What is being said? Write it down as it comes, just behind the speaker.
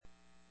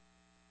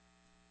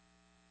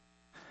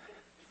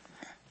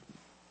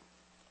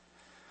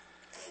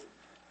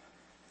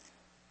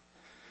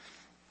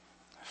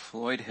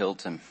Floyd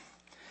Hilton,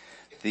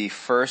 the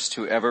first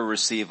to ever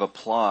receive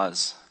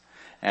applause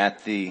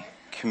at the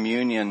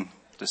communion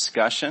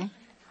discussion.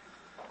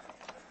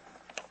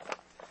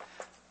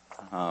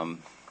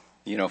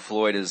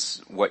 Floyd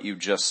is what you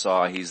just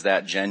saw. He's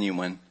that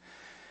genuine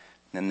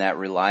and that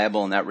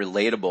reliable and that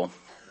relatable,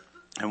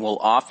 and will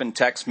often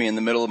text me in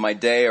the middle of my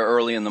day or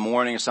early in the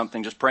morning or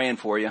something, just praying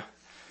for you,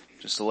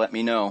 just to let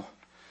me know.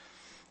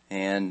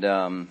 And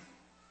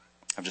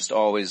I've just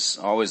always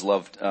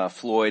loved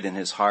Floyd and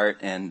his heart,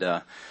 and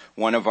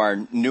one of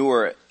our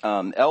newer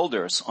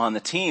elders on the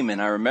team.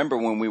 And I remember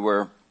when we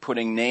were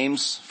putting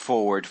names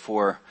forward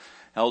for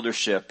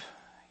eldership,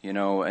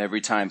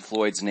 every time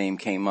Floyd's name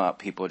came up,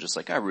 people were just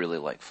like, I really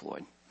like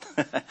Floyd.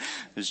 It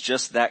was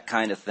just that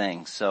kind of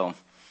thing. So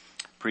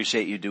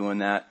appreciate you doing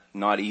that.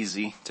 Not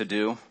easy to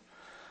do,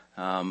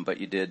 but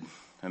you did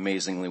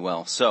amazingly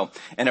well. So,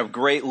 and a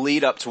great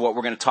lead up to what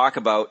we're going to talk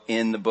about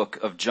in the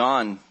book of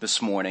John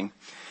this morning.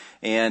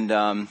 And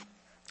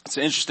it's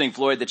interesting,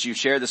 Floyd, that you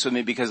shared this with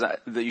me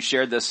that you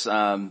shared this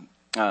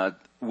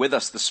with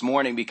us this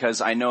morning,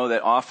 because I know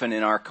that often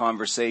in our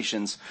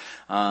conversations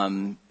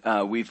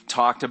we've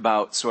talked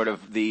about sort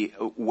of the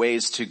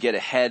ways to get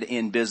ahead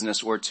in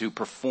business, or to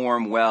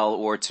perform well,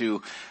 or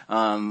to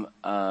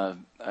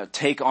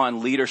take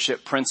on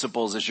leadership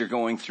principles as you're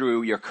going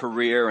through your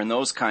career and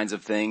those kinds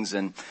of things.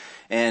 And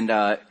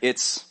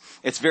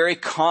it's very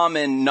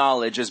common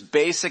knowledge, as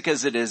basic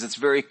as it is, it's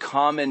very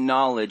common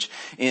knowledge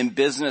in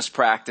business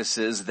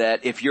practices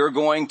that if you're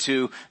going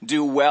to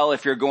do well,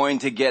 if you're going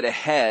to get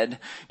ahead,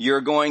 you're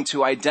going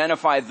to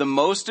identify the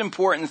most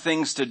important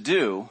things to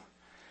do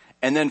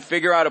and then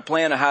figure out a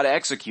plan of how to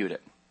execute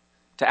it,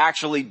 to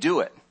actually do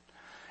it.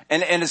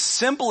 And as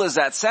simple as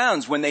that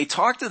sounds, when they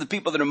talk to the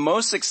people that are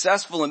most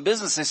successful in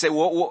business, they say,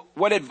 well,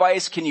 what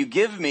advice can you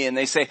give me? And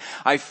they say,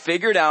 I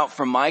figured out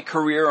from my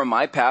career or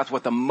my path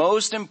what the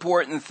most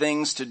important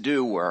things to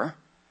do were,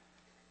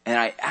 and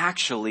I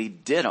actually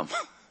did them.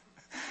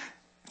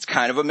 It's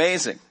kind of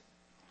amazing.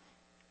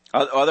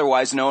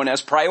 Otherwise known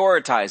as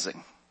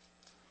prioritizing.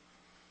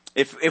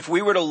 If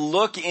we were to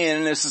look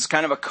in, this is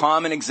kind of a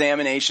common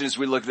examination as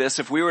we look at this,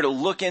 if we were to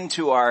look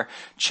into our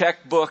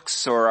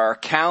checkbooks or our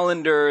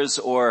calendars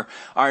or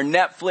our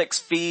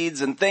Netflix feeds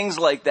and things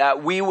like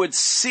that, we would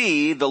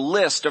see the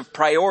list of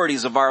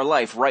priorities of our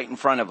life right in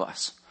front of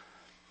us.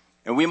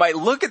 And we might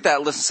look at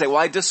that list and say, well,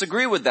 I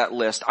disagree with that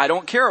list. I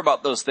don't care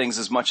about those things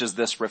as much as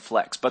this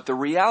reflects. But the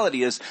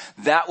reality is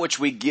that which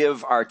we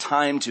give our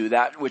time to,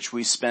 that which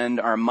we spend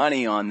our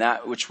money on,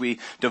 that which we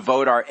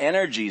devote our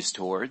energies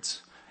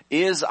towards,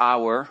 is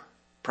our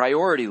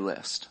priority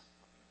list.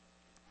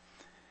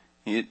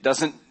 It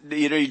doesn't,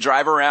 you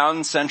drive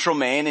around Central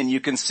Maine and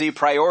you can see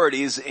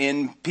priorities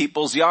in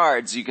people's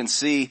yards. You can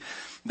see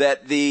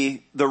that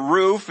the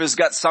roof has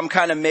got some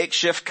kind of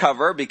makeshift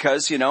cover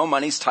because,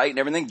 money's tight and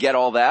everything, get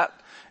all that.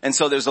 And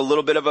so there's a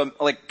little bit of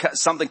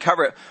something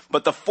cover it.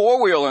 But the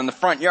four-wheeler in the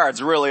front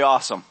yard's really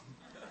awesome.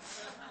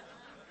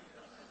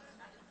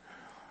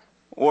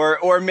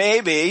 Or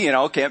maybe,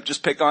 can't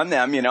just pick on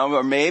them,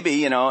 or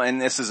maybe, and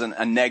this isn't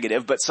a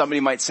negative, but somebody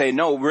might say,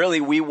 no,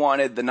 really, we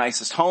wanted the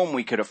nicest home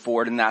we could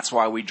afford, and that's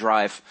why we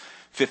drive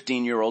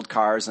 15-year-old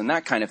cars and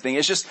that kind of thing.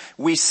 It's just,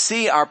 we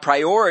see our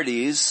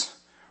priorities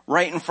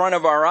right in front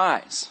of our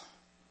eyes.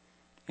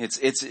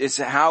 It's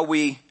how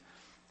we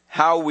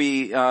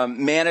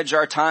manage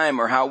our time,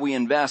 or how we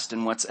invest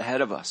in what's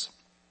ahead of us.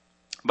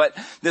 But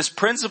this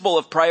principle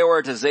of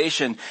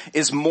prioritization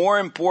is more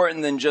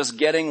important than just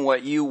getting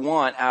what you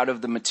want out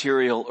of the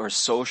material or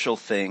social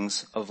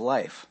things of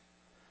life.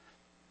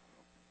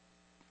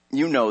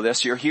 You know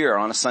this, you're here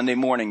on a Sunday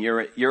morning,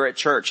 you're at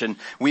church, and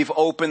we've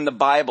opened the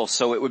Bible,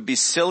 so it would be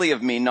silly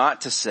of me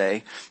not to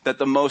say that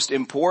the most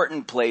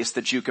important place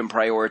that you can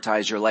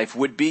prioritize your life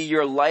would be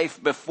your life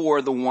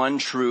before the one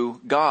true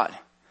God,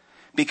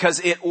 because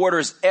it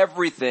orders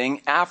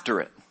everything after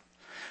it.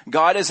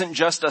 God isn't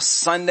just a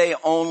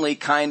Sunday-only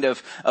kind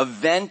of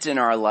event in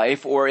our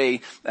life, or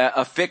a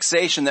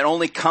fixation that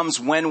only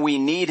comes when we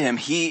need Him.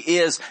 He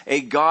is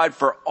a God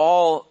for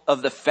all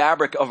of the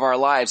fabric of our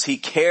lives. He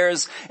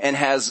cares and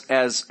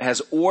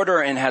has order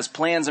and has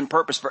plans and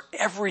purpose for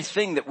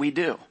everything that we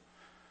do.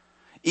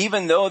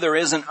 Even though there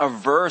isn't a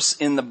verse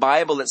in the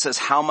Bible that says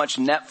how much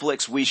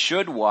Netflix we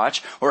should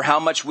watch or how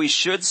much we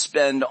should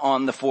spend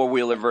on the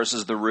four-wheeler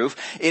versus the roof,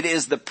 it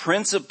is the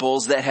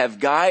principles that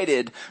have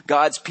guided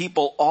God's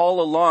people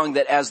all along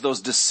that as those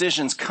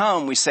decisions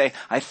come, we say,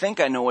 I think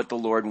I know what the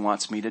Lord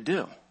wants me to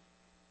do.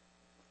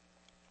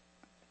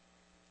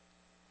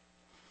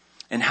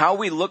 And how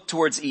we look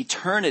towards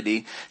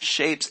eternity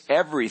shapes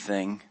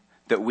everything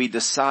that we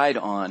decide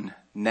on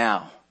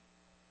now.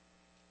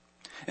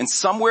 And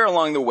somewhere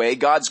along the way,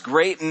 God's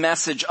great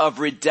message of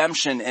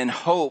redemption and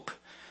hope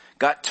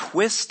got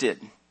twisted.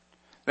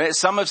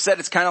 Some have said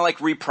it's kind of like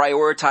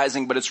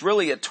reprioritizing, but it's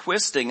really a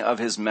twisting of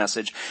his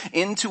message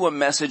into a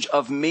message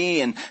of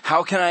me and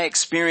how can I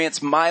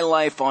experience my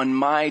life on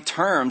my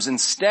terms,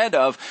 instead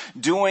of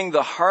doing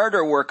the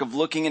harder work of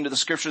looking into the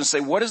scripture and say,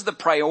 what is the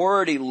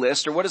priority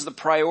list, or what is the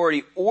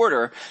priority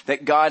order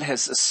that God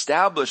has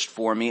established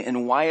for me,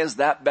 and why is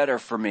that better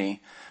for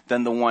me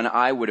than the one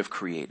I would have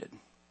created?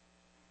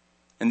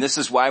 And this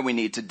is why we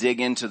need to dig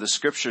into the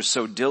scriptures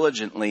so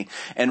diligently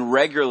and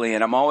regularly.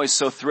 And I'm always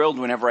so thrilled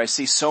whenever I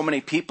see so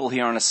many people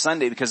here on a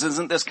Sunday, because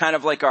isn't this kind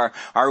of like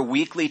our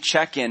weekly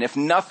check-in? If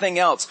nothing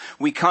else,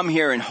 we come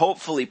here and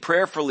hopefully,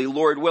 prayerfully,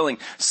 Lord willing,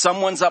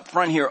 someone's up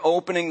front here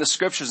opening the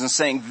scriptures and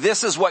saying,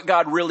 this is what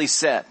God really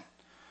said.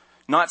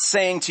 Not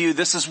saying to you,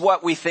 this is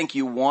what we think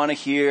you want to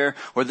hear,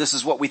 or this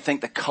is what we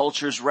think the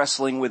culture's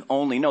wrestling with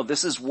only. No,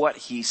 this is what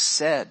he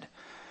said.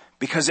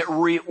 Because it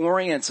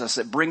reorients us.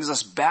 It brings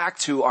us back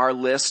to our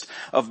list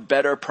of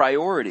better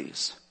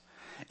priorities.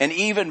 And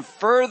even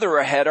further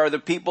ahead are the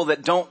people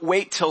that don't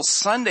wait till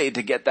Sunday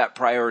to get that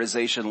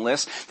prioritization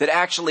list, that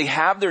actually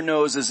have their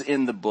noses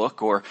in the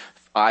book or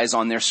eyes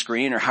on their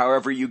screen, or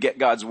however you get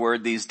God's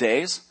word these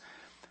days,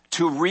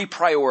 to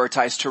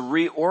reprioritize, to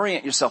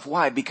reorient yourself.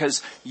 Why?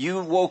 Because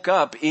you woke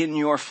up in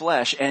your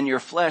flesh, and your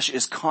flesh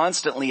is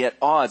constantly at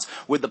odds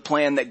with the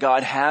plan that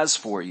God has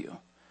for you.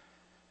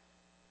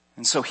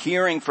 And so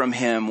hearing from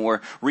him,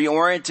 or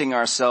reorienting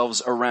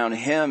ourselves around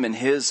him and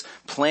his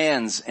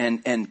plans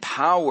and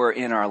power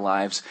in our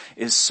lives,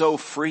 is so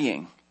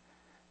freeing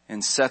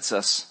and sets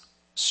us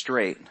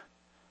straight.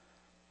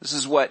 This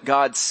is what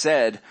God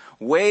said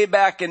way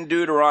back in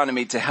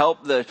Deuteronomy to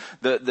help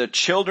the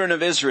children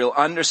of Israel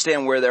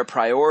understand where their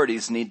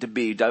priorities need to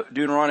be.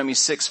 Deuteronomy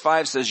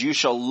 6:5 says, you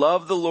shall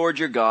love the Lord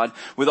your God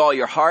with all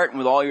your heart and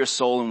with all your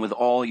soul and with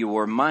all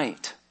your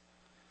might.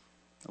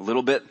 A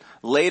little bit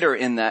later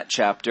in that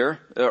chapter,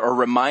 a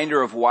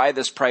reminder of why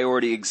this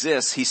priority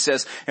exists, he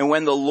says, and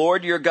when the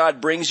Lord your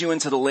God brings you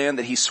into the land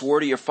that he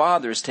swore to your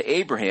fathers, to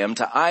Abraham,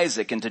 to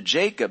Isaac, and to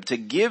Jacob, to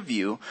give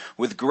you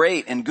with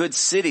great and good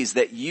cities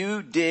that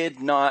you did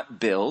not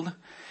build,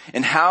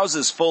 and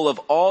houses full of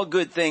all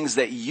good things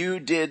that you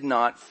did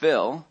not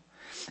fill,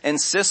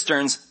 and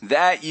cisterns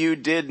that you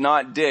did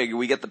not dig.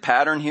 We get the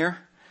pattern here?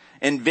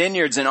 And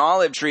vineyards and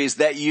olive trees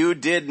that you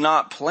did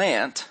not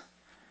plant.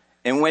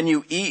 And when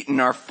you eat and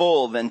are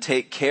full, then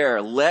take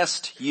care,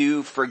 lest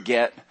you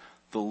forget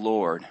the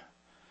Lord,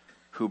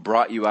 who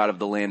brought you out of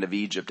the land of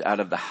Egypt, out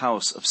of the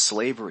house of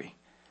slavery.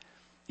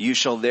 You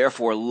shall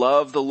therefore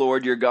love the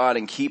Lord your God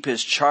and keep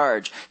his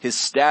charge, his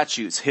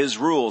statutes, his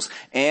rules,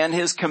 and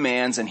his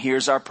commands. And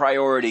here's our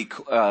priority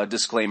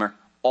disclaimer: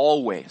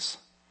 always.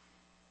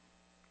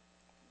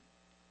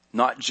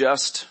 Not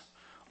just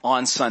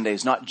on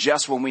Sundays, not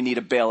just when we need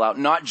a bailout,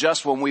 not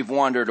just when we've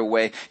wandered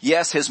away.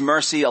 Yes, his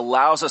mercy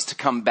allows us to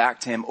come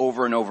back to him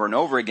over and over and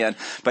over again.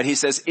 But he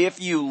says,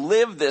 if you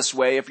live this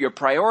way, if your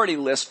priority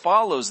list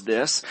follows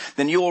this,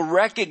 then you will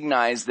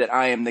recognize that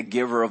I am the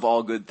giver of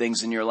all good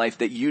things in your life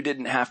that you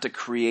didn't have to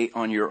create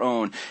on your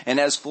own. And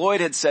as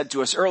Floyd had said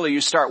to us earlier, you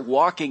start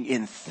walking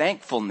in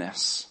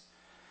thankfulness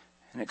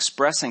and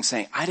expressing,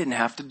 saying, I didn't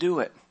have to do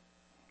it.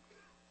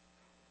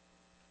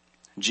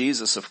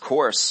 Jesus, of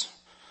course,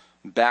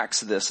 backs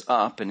this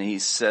up, and he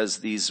says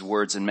these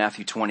words in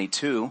Matthew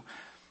 22.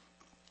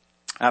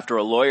 After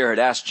a lawyer had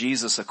asked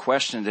Jesus a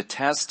question to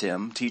test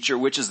him, Teacher,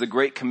 which is the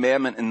great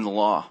commandment in the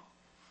law?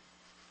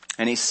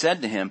 And he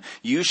said to him,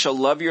 you shall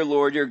love your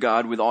Lord your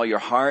God with all your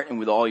heart and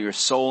with all your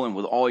soul and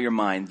with all your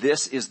mind.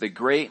 This is the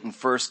great and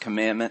first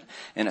commandment,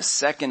 and a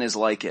second is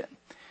like it.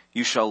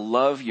 You shall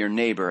love your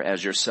neighbor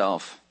as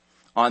yourself.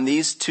 On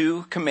these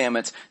two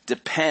commandments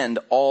depend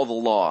all the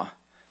law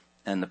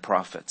and the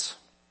prophets.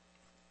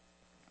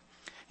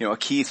 You know, a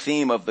key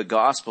theme of the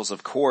Gospels,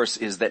 of course,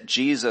 is that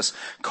Jesus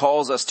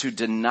calls us to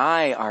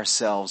deny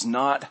ourselves,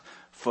 not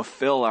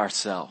fulfill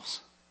ourselves.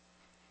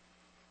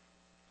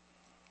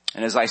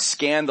 And as I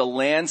scan the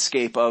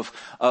landscape of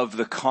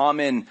the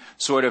common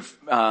sort of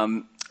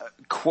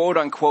quote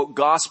unquote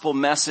gospel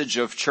message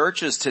of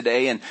churches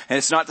today, and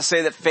it's not to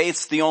say that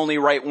faith's the only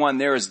right one.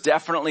 There is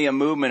definitely a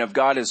movement of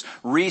God is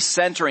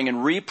recentering and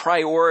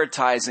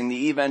reprioritizing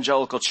the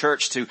evangelical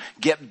church to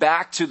get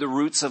back to the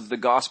roots of the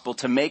gospel,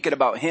 to make it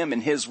about him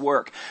and his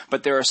work.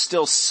 But there are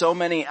still so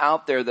many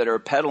out there that are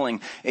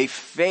peddling a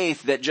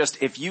faith that just,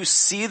 if you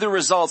see the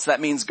results, that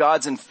means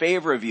God's in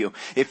favor of you.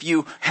 If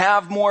you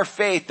have more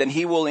faith, then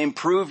he will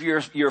improve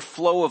your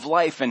flow of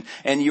life, and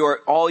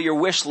all your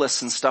wish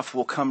lists and stuff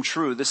will come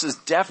true. This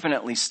is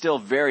definitely still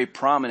very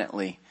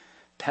prominently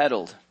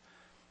peddled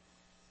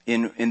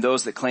in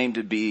those that claim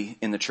to be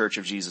in the Church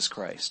of Jesus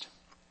Christ.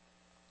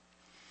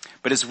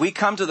 But as we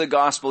come to the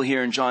gospel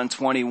here in John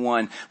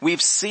 21,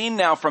 we've seen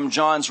now from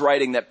John's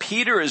writing that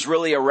Peter is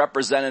really a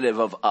representative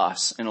of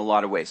us in a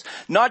lot of ways.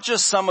 Not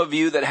just some of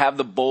you that have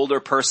the bolder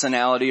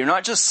personality, or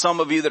not just some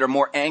of you that are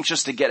more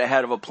anxious to get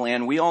ahead of a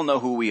plan. We all know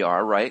who we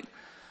are, right?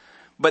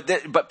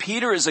 But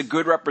Peter is a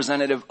good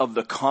representative of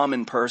the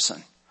common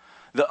person.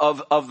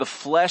 Of the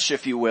flesh,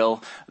 if you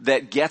will,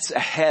 that gets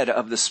ahead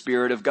of the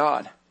Spirit of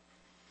God.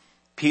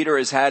 Peter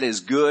has had his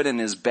good and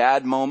his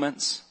bad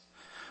moments.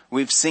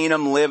 We've seen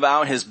him live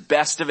out his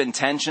best of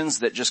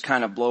intentions that just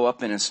kind of blow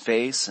up in his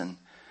face and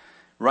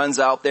runs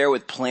out there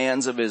with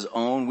plans of his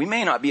own. We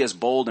may not be as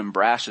bold and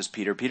brash as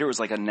Peter. Peter was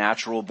like a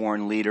natural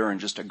born leader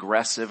and just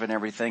aggressive and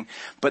everything.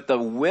 But the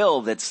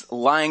will that's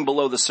lying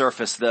below the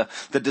surface, the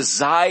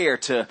desire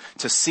to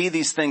see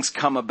these things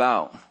come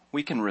about,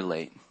 we can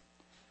relate.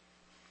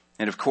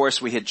 And of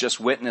course, we had just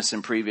witnessed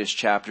in previous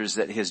chapters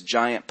that his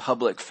giant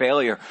public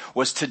failure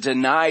was to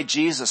deny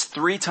Jesus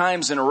 3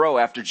 times in a row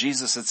after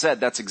Jesus had said,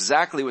 that's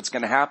exactly what's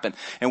going to happen.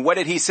 And what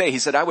did he say? He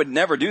said, I would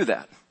never do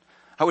that.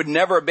 I would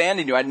never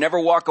abandon you. I'd never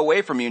walk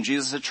away from you. And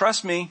Jesus said,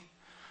 trust me,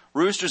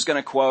 rooster's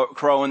going to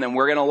crow and then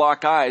we're going to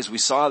lock eyes. We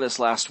saw this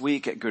last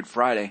week at Good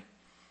Friday.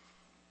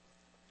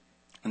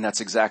 And that's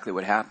exactly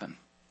what happened.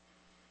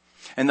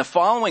 And the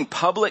following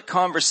public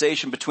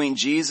conversation between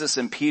Jesus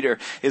and Peter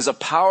is a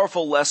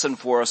powerful lesson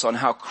for us on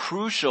how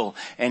crucial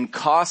and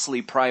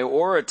costly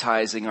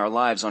prioritizing our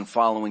lives on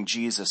following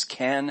Jesus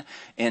can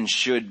and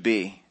should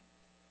be.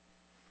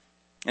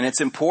 And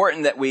it's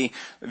important that we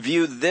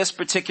view this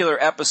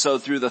particular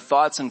episode through the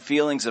thoughts and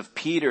feelings of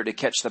Peter to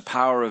catch the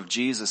power of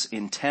Jesus'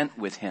 intent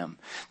with him.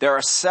 There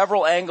are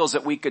several angles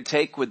that we could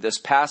take with this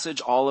passage.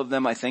 All of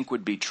them I think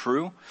would be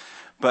true.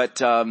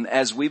 But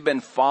as we've been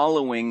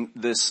following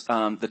this,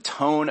 the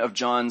tone of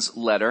John's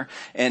letter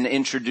and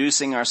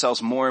introducing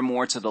ourselves more and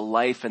more to the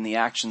life and the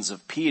actions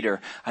of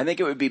Peter, I think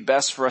it would be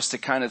best for us to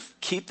kind of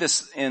keep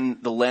this in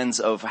the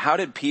lens of how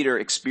did Peter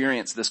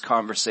experience this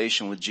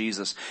conversation with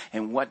Jesus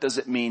and what does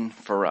it mean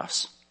for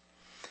us?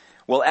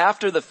 Well,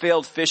 after the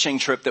failed fishing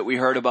trip that we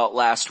heard about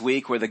last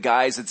week where the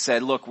guys had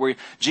said, look,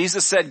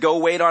 Jesus said, go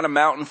wait on a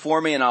mountain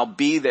for me and I'll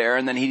be there.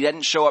 And then he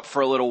didn't show up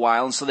for a little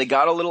while. And so they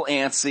got a little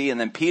antsy. And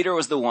then Peter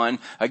was the one,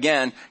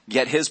 again,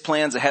 get his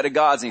plans ahead of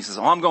God's. And he says,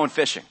 I'm going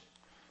fishing.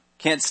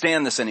 Can't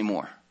stand this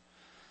anymore.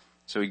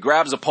 So he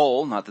grabs a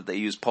pole, not that they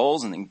use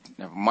poles, and he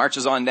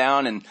marches on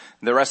down. And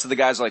the rest of the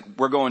guys are like,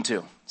 we're going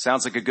too.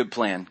 Sounds like a good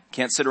plan.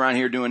 Can't sit around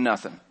here doing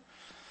nothing.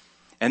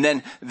 And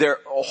then their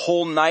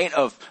whole night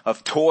of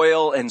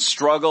toil and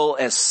struggle,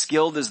 as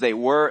skilled as they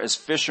were as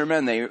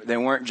fishermen, they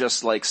weren't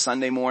just like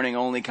Sunday morning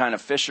only kind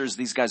of fishers.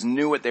 These guys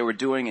knew what they were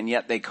doing and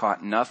yet they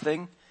caught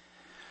nothing.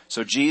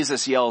 So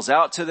Jesus yells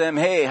out to them,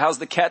 hey, how's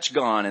the catch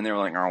gone? And they were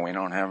like, oh, we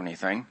don't have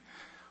anything.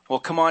 Well,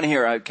 come on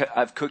here.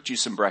 I've cooked you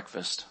some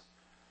breakfast.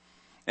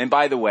 And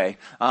by the way,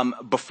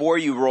 before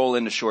you roll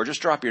into shore,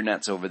 just drop your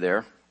nets over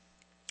there.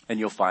 And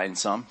you'll find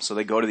some. So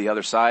they go to the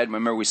other side.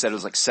 Remember we said it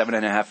was like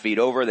 7.5 feet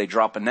over. They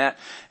drop a net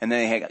and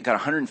then they got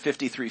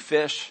 153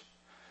 fish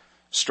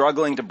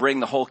struggling to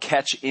bring the whole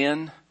catch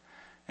in.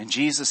 And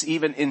Jesus,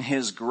 even in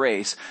his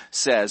grace,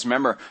 says,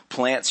 remember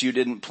plants you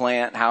didn't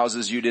plant,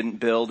 houses you didn't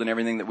build and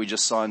everything that we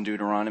just saw in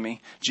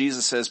Deuteronomy.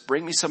 Jesus says,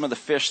 bring me some of the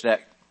fish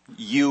that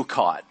you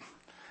caught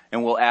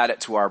and we'll add it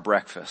to our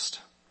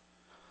breakfast.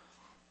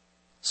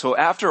 So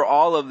after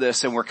all of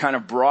this and we're kind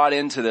of brought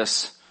into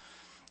this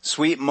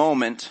sweet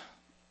moment,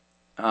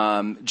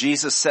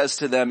 Jesus says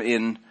to them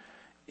in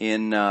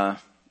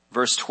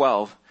verse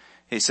 12,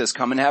 he says,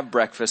 come and have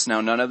breakfast.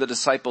 Now none of the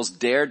disciples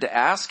dared to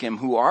ask him,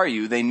 who are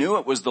you? They knew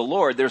it was the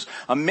Lord. There's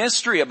a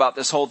mystery about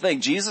this whole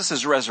thing. Jesus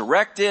is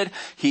resurrected.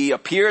 He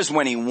appears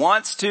when he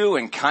wants to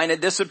and kind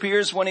of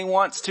disappears when he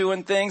wants to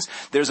and things.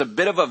 There's a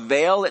bit of a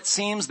veil, it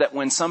seems, that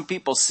when some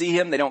people see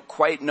him, they don't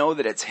quite know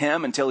that it's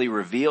him until he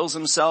reveals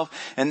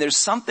himself. And there's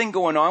something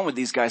going on with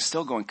these guys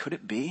still going, could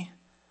it be?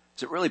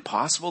 Is it really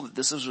possible that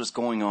this is what's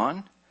going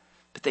on?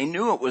 But they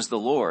knew it was the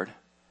Lord.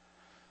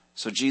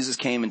 So Jesus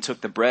came and took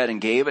the bread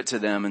and gave it to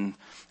them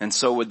and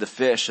so would the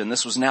fish. And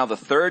this was now the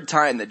 3rd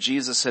time that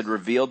Jesus was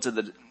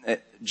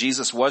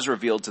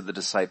revealed to the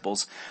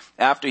disciples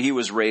after he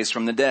was raised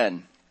from the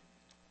dead.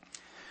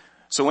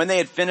 So when they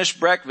had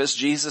finished breakfast,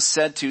 Jesus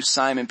said to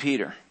Simon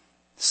Peter,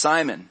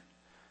 Simon,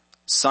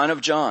 son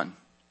of John,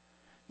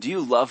 do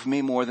you love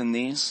me more than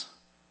these?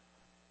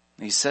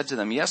 And he said to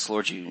them, yes,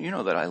 Lord, you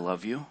know that I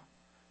love you.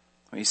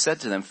 And he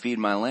said to them, feed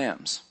my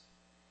lambs.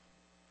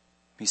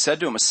 He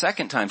said to him a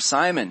second time,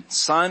 Simon,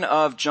 son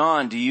of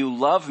John, do you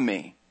love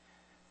me?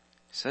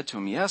 He said to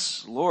him,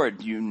 yes,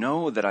 Lord, you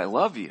know that I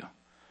love you.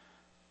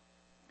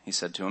 He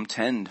said to him,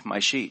 tend my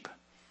sheep.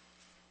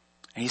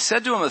 And he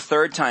said to him a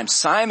 3rd time,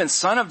 Simon,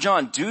 son of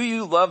John, do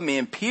you love me?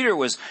 And Peter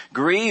was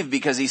grieved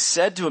because he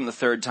said to him the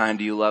 3rd time,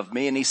 do you love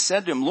me? And he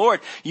said to him,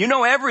 Lord, you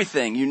know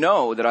everything. You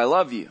know that I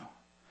love you.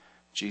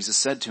 Jesus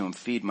said to him,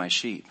 feed my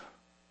sheep.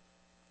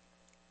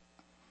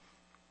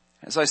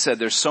 As I said,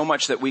 there's so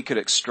much that we could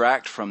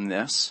extract from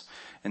this,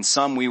 and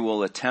some we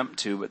will attempt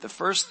to, but the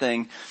first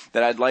thing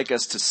that I'd like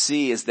us to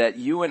see is that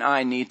you and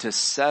I need to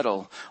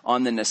settle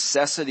on the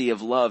necessity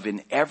of love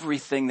in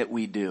everything that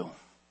we do.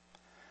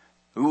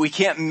 We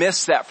can't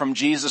miss that from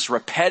Jesus'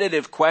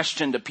 repetitive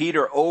question to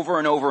Peter over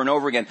and over and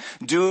over again.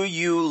 Do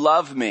you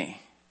love me?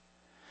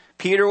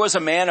 Peter was a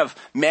man of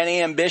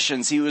many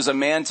ambitions. He was a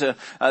man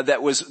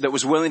that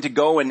was willing to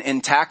go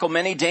and tackle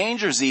many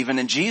dangers even.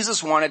 And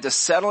Jesus wanted to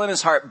settle in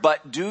his heart,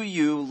 but do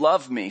you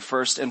love me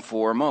first and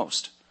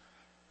foremost?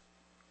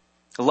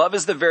 Love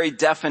is the very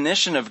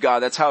definition of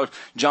God. That's how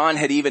John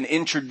had even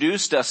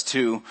introduced us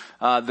to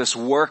this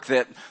work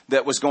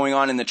that was going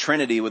on in the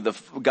Trinity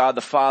with God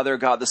the Father,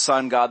 God the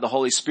Son, God the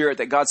Holy Spirit,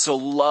 that God so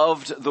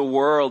loved the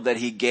world that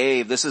he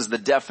gave. This is the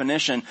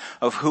definition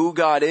of who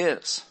God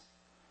is.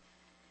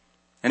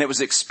 And it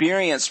was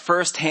experienced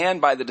firsthand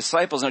by the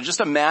disciples. Now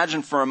just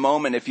imagine for a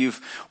moment if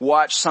you've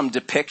watched some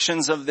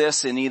depictions of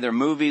this in either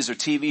movies or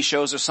TV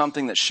shows or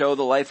something that show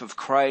the life of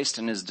Christ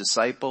and his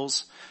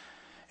disciples.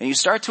 And you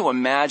start to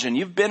imagine,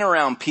 you've been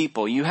around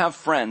people, you have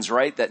friends,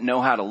 right, that know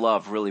how to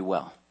love really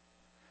well.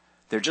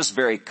 They're just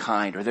very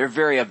kind, or they're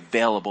very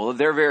available, or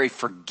they're very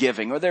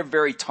forgiving, or they're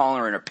very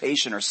tolerant or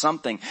patient or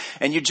something.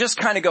 And you just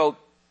kind of go,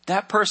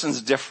 that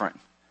person's different.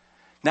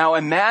 Now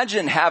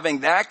imagine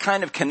having that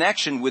kind of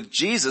connection with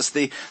Jesus,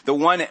 the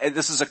one,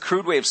 this is a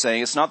crude way of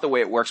saying, it's not the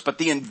way it works, but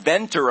the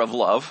inventor of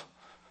love.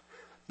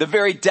 The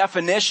very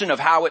definition of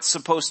how it's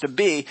supposed to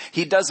be.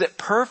 He does it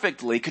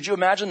perfectly. Could you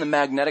imagine the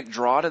magnetic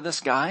draw to this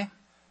guy?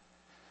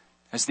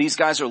 As these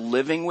guys are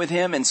living with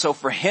him. And so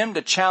for him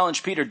to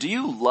challenge Peter, do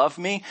you love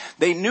me?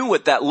 They knew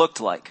what that looked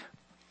like.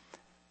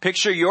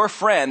 Picture your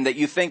friend that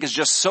you think is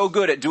just so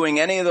good at doing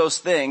any of those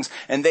things.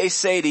 And they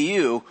say to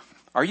you,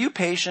 are you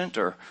patient,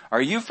 or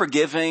are you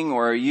forgiving,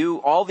 or are you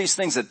all these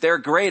things that they're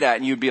great at?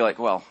 And you'd be like,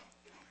 well,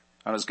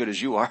 not as good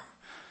as you are.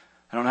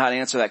 I don't know how to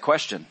answer that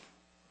question.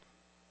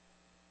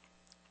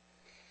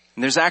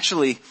 And there's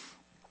actually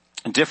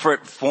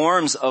different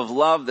forms of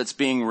love that's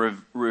being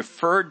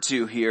referred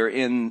to here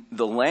in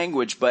the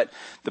language, but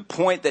the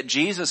point that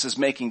Jesus is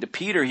making to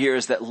Peter here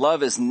is that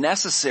love is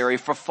necessary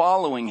for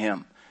following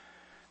him.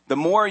 The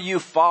more you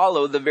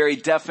follow the very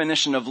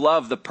definition of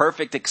love, the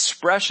perfect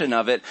expression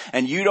of it,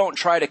 and you don't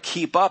try to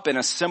keep up in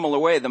a similar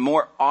way, the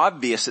more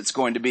obvious it's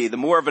going to be, the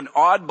more of an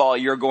oddball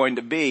you're going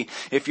to be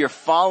if you're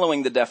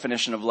following the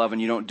definition of love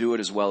and you don't do it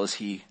as well as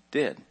he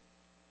did.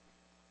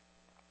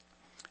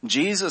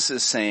 Jesus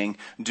is saying,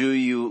 do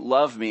you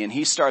love me? And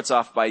he starts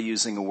off by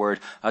using a word,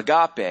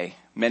 agape.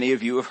 Many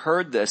of you have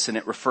heard this, and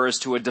it refers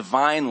to a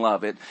divine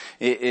love.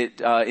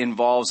 It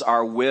involves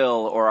our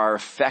will or our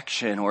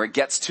affection, or it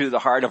gets to the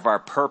heart of our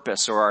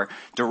purpose or our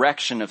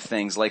direction of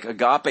things. Like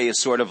agape is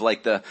sort of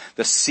like the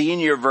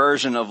senior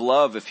version of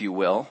love, if you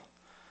will.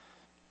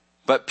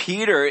 But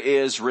Peter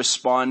is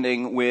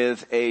responding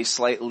with a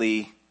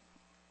slightly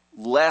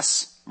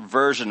less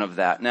version of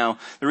that. Now,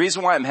 the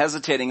reason why I'm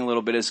hesitating a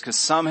little bit is because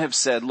some have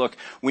said, look,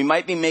 we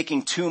might be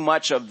making too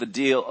much of the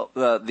deal,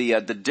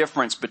 the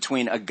difference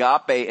between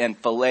agape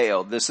and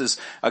phileo. This is,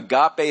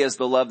 agape is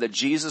the love that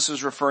Jesus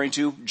is referring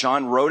to.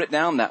 John wrote it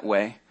down that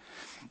way.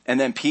 And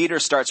then Peter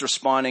starts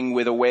responding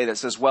with a way that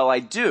says, well, I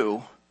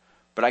do,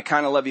 but I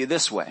kind of love you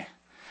this way.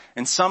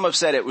 And some have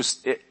said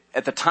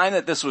at the time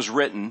that this was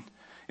written,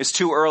 it's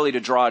too early to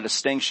draw a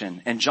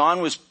distinction. And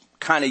John was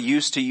kind of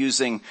used to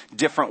using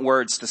different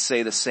words to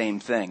say the same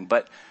thing.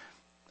 But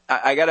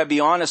I gotta be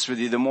honest with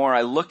you, the more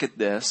I look at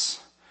this,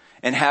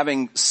 and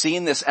having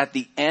seen this at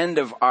the end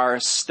of our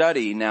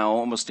study now,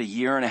 almost a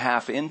year and a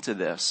half into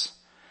this,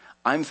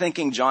 I'm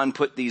thinking John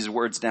put these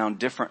words down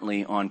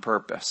differently on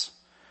purpose.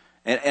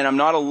 And I'm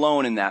not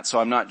alone in that, so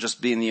I'm not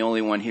just being the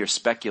only one here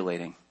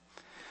speculating.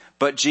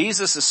 But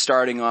Jesus is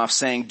starting off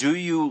saying, do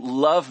you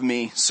love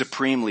me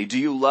supremely? Do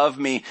you love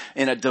me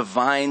in a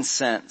divine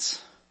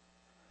sense?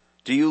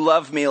 Do you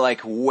love me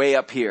like way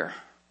up here?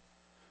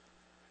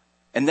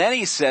 And then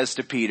he says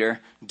to Peter,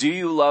 do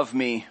you love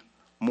me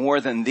more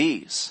than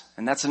these?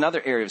 And that's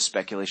another area of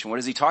speculation. What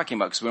is he talking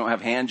about? Because we don't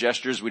have hand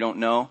gestures. We don't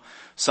know.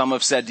 Some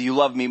have said, do you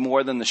love me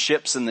more than the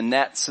ships and the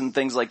nets and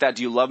things like that?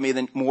 Do you love me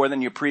more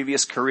than your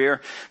previous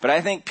career? But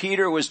I think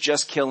Peter was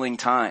just killing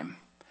time.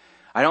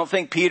 I don't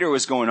think Peter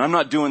was going, I'm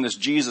not doing this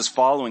Jesus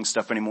following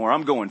stuff anymore.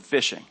 I'm going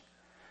fishing.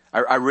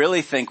 I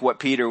really think what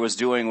Peter was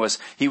doing was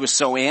he was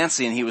so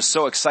antsy and he was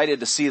so excited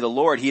to see the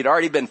Lord. He had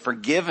already been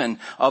forgiven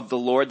of the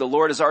Lord. The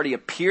Lord has already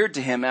appeared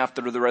to him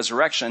after the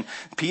resurrection.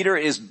 Peter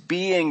is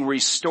being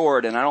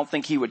restored, and I don't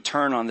think he would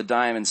turn on the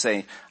dime and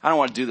say, I don't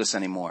want to do this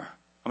anymore.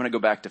 I'm going to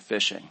go back to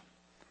fishing.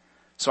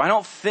 So I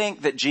don't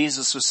think that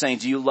Jesus was saying,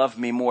 do you love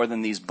me more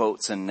than these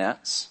boats and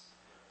nets?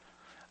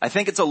 I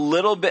think it's a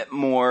little bit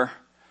more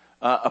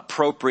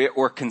appropriate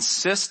or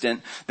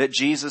consistent that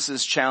Jesus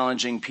is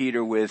challenging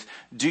Peter with,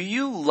 do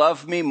you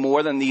love me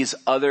more than these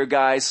other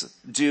guys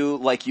do,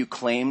 like you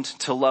claimed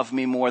to love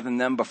me more than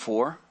them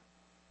before?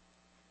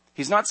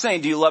 He's not saying,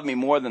 do you love me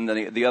more than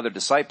the other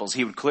disciples?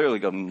 He would clearly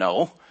go,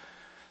 no.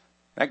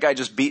 That guy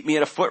just beat me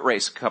at a foot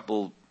race a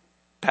couple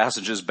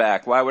passages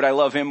back. Why would I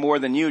love him more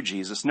than you,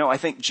 Jesus? No, I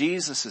think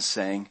Jesus is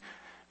saying,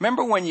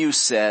 remember when you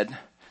said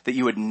that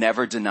you would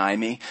never deny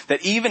me?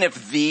 That even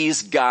if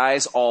these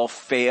guys all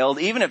failed,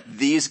 even if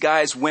these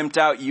guys wimped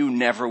out, you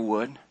never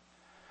would?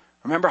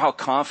 Remember how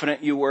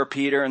confident you were,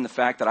 Peter, in the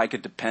fact that I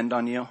could depend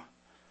on you?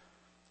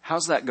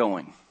 How's that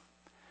going?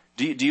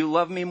 Do you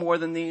love me more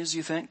than these,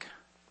 you think?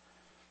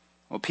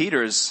 Well,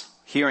 Peter's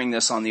hearing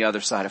this on the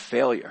other side of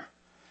failure.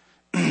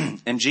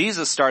 And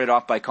Jesus started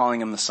off by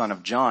calling him the son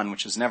of John,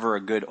 which is never a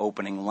good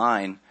opening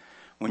line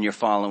when you're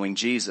following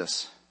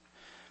Jesus.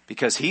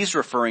 Because he's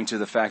referring to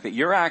the fact that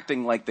you're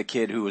acting like the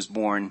kid who was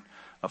born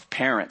of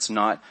parents,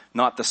 not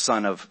a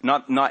son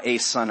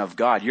of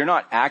God. You're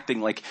not acting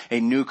like a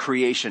new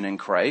creation in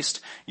Christ.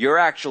 You're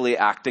actually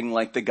acting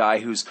like the guy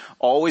who's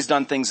always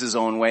done things his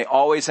own way,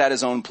 always had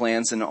his own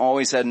plans, and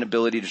always had an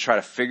ability to try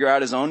to figure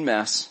out his own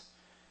mess.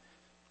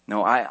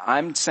 No,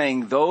 I'm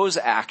saying those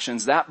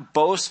actions, that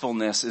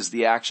boastfulness is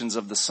the actions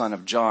of the son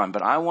of John.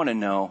 But I want to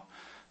know,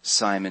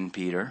 Simon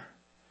Peter,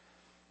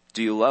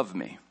 do you love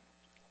me?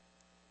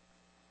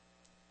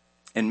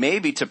 And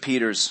maybe to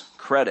Peter's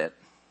credit,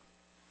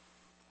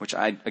 which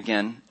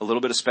again, a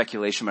little bit of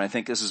speculation, but I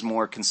think this is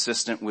more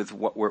consistent with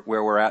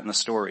where we're at in the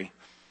story.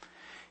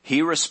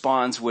 He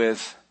responds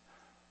with,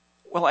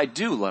 well, I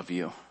do love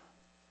you,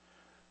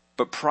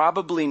 but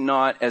probably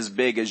not as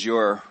big as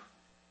you're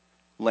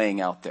laying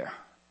out there.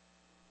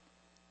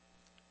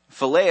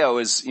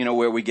 Phileo is,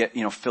 where we get,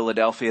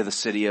 Philadelphia, the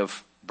city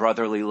of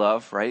brotherly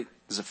love, right?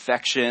 There's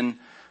affection,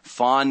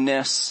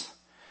 fondness.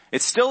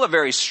 It's still a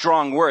very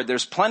strong word.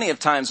 There's plenty of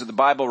times where the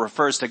Bible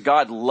refers to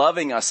God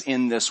loving us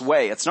in this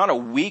way. It's not a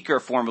weaker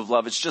form of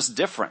love. It's just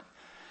different.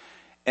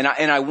 And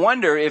I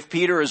wonder if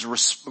Peter is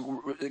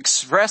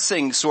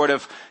expressing sort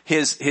of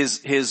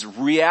his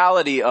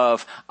reality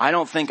of, I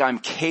don't think I'm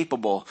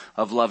capable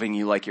of loving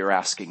you like you're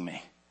asking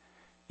me.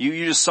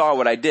 You just saw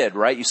what I did,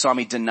 right? You saw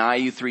me deny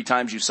you 3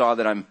 times. You saw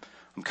that I'm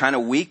kind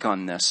of weak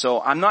on this. So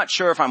I'm not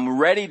sure if I'm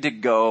ready to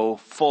go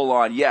full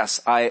on.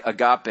 Yes, I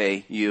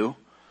agape you.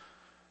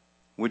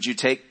 Would you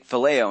take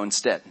phileo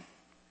instead?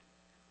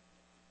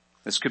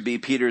 This could be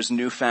Peter's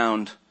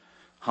newfound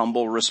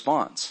humble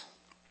response.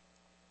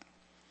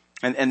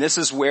 And this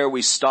is where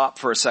we stop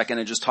for a second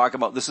and just talk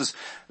about, this is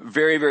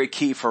very, very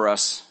key for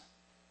us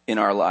in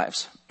our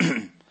lives.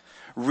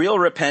 Real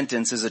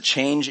repentance is a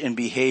change in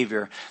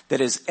behavior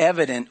that is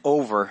evident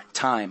over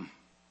time.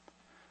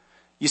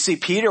 You see,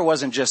 Peter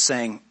wasn't just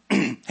saying,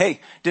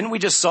 hey, didn't we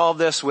just solve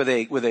this with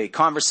a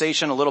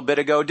conversation a little bit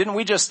ago? Didn't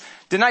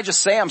I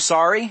just say I'm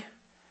sorry?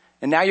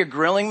 And now you're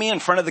grilling me in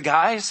front of the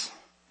guys?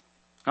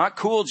 Not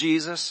cool,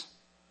 Jesus.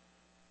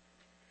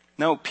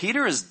 No,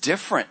 Peter is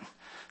different.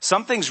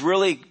 Something's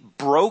really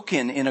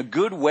broken in a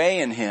good way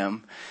in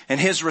him. And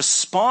his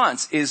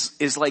response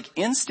is like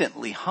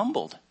instantly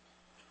humbled.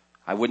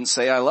 I wouldn't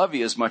say I love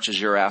you as much as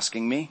you're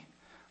asking me.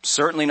 I'm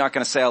certainly not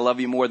going to say I love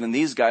you more than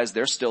these guys.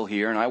 They're still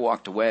here and I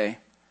walked away.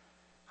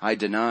 I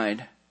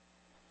denied.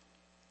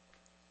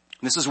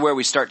 This is where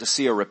we start to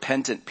see a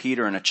repentant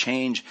Peter and a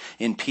change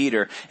in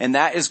Peter. And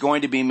that is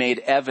going to be made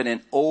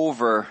evident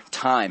over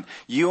time.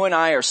 You and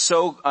I are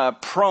so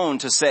prone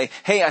to say,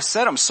 hey, I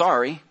said I'm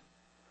sorry.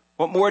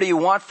 What more do you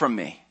want from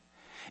me?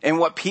 And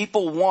what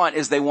people want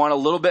is they want a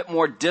little bit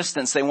more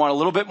distance. They want a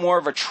little bit more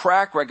of a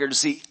track record to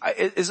see,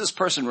 is this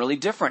person really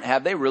different?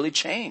 Have they really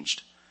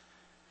changed?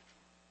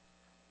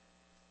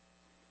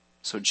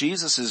 So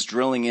Jesus is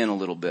drilling in a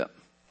little bit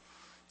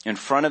in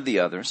front of the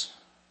others.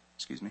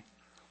 Excuse me.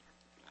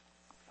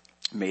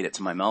 Made it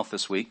to my mouth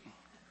this week.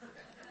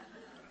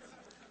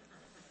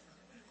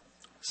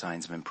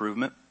 Signs of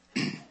improvement.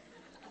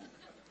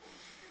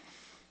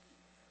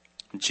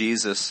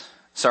 Jesus,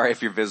 sorry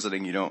if you're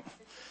visiting, you don't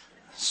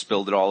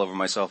spilled it all over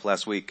myself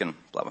last week and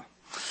blah, blah.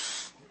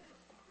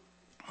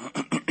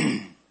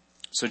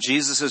 So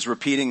Jesus is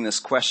repeating this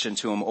question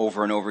to him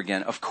over and over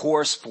again. Of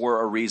course,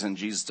 for a reason.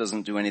 Jesus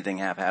doesn't do anything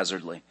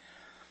haphazardly.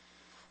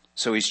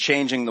 So he's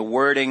changing the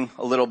wording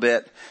a little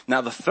bit. Now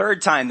the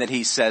third time that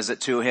he says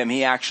it to him,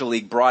 he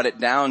actually brought it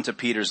down to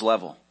Peter's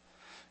level.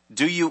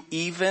 Do you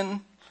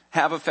even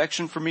have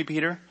affection for me,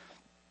 Peter?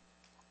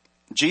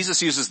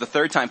 Jesus uses the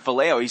third time,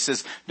 phileo. He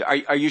says,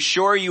 are you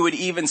sure you would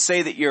even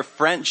say that your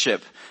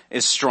friendship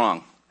is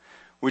strong?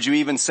 Would you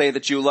even say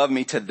that you love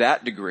me to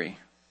that degree?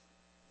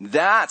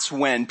 That's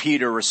when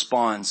Peter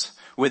responds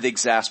with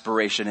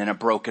exasperation and a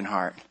broken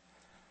heart.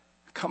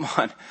 Come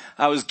on,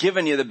 I was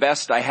giving you the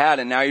best I had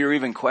and now you're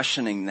even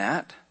questioning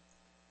that?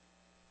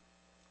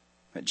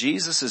 But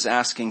Jesus is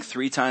asking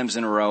 3 times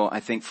in a row, I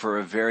think for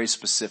a very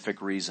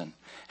specific reason.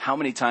 How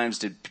many times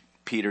did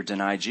Peter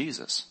deny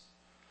Jesus?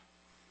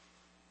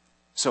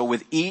 So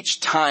with each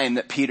time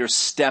that Peter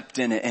stepped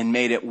in it and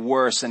made it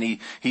worse and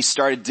he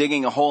started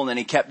digging a hole and then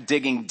he kept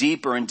digging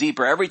deeper and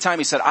deeper. Every time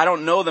he said, I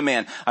don't know the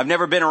man. I've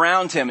never been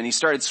around him. And he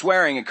started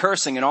swearing and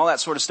cursing and all that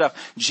sort of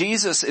stuff.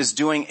 Jesus is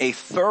doing a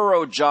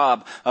thorough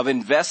job of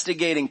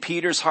investigating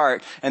Peter's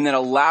heart and then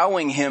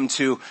allowing him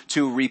to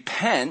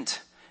repent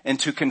and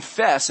to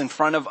confess in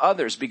front of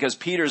others because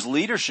Peter's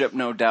leadership,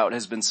 no doubt,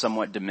 has been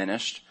somewhat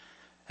diminished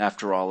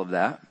after all of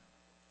that.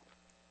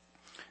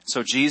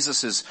 So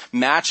Jesus is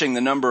matching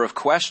the number of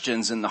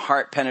questions and the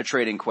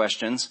heart-penetrating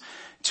questions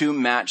to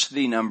match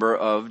the number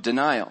of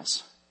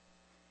denials.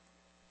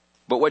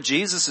 But what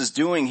Jesus is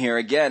doing here,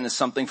 again, is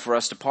something for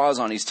us to pause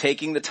on. He's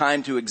taking the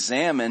time to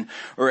examine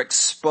or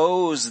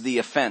expose the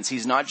offense.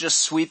 He's not just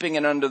sweeping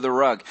it under the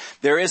rug.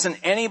 There isn't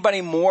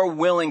anybody more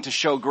willing to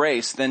show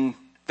grace than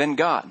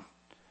God.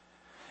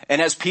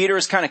 And as Peter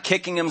is kind of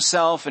kicking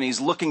himself and he's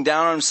looking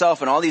down on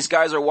himself and all these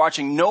guys are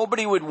watching,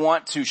 nobody would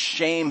want to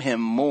shame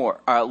him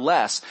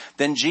less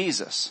than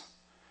Jesus.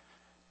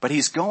 But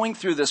he's going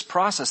through this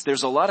process.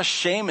 There's a lot of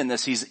shame in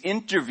this. He's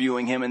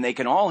interviewing him and they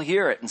can all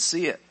hear it and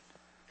see it.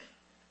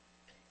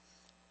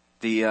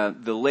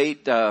 The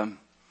late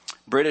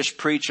British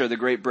preacher, the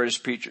great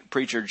British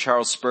preacher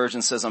Charles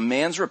Spurgeon says, a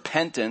man's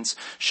repentance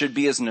should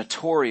be as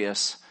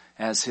notorious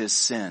as his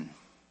sin.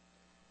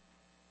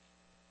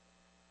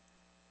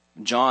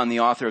 John,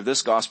 the author of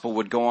this gospel,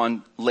 would go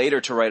on later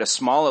to write a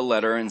smaller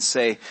letter and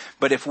say,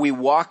 but if we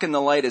walk in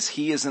the light as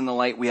he is in the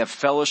light, we have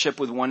fellowship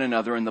with one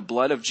another, and the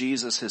blood of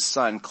Jesus, his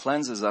son,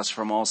 cleanses us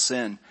from all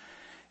sin.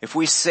 If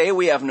we say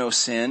we have no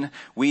sin,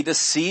 we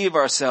deceive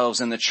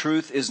ourselves and the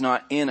truth is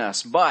not in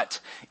us. But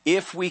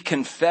if we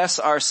confess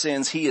our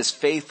sins, he is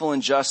faithful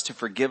and just to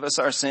forgive us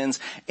our sins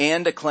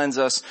and to cleanse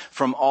us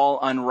from all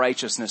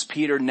unrighteousness.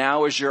 Peter,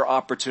 now is your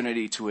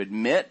opportunity to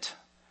admit,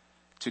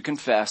 to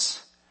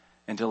confess,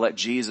 and to let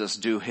Jesus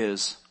do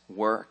his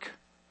work,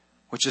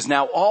 which is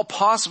now all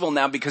possible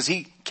now because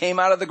he came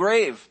out of the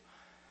grave.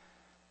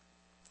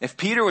 If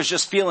Peter was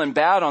just feeling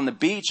bad on the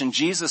beach and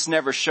Jesus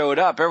never showed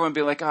up, everyone would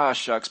be like, oh,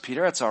 shucks,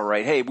 Peter, that's all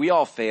right. Hey, we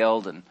all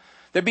failed. And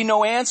there'd be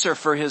no answer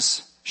for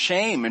his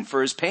shame and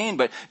for his pain.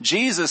 But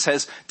Jesus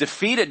has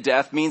defeated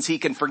death, means he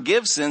can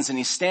forgive sins. And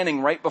he's standing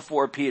right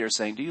before Peter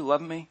saying, do you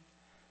love me?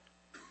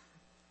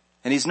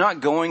 And he's not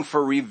going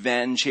for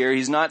revenge here.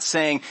 He's not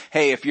saying,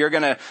 hey, if you're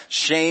going to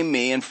shame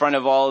me in front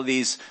of all of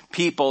these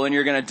people and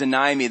you're going to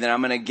deny me, then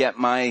I'm going to get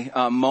my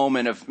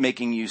moment of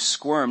making you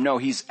squirm. No,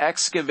 he's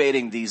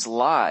excavating these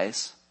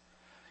lies.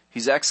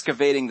 He's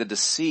excavating the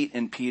deceit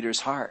in Peter's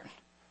heart.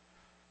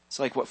 It's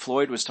like what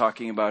Floyd was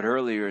talking about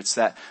earlier. It's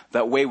that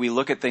way we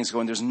look at things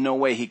going, there's no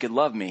way he could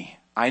love me.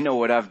 I know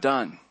what I've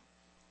done.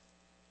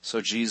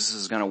 So Jesus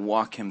is going to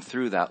walk him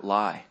through that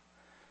lie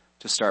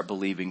to start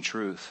believing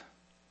truth.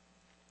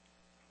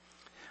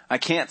 I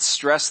can't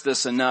stress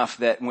this enough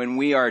that when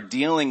we are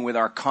dealing with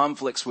our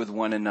conflicts with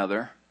one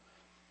another,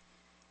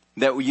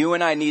 that you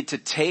and I need to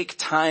take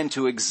time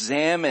to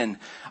examine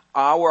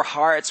our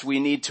hearts. We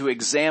need to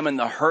examine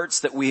the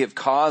hurts that we have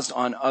caused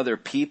on other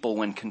people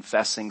when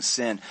confessing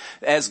sin.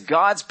 As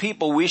God's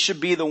people, we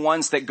should be the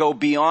ones that go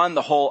beyond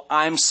the whole,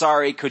 I'm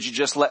sorry, could you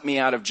just let me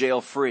out of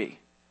jail free?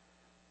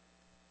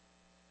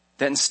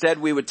 That instead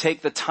we would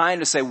take the time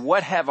to say,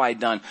 what have I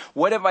done?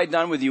 What have I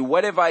done with you?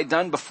 What have I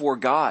done before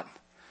God?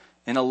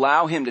 And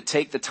allow him to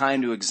take the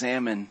time to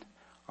examine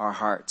our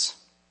hearts.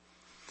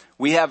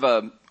 We have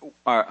a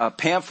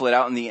pamphlet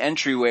out in the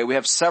entryway. We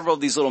have several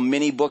of these little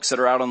mini books that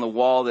are out on the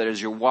wall that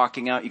as you're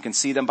walking out, you can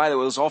see them. By the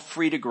way, those are all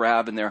free to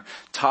grab and they're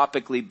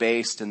topically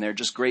based and they're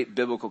just great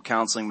biblical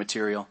counseling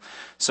material.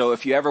 So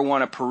if you ever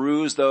want to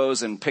peruse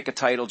those and pick a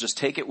title, just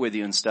take it with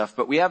you and stuff.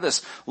 But we have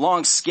this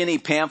long skinny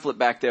pamphlet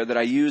back there that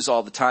I use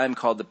all the time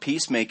called the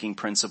Peacemaking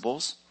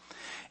Principles.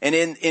 And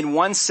in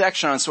one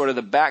section on sort of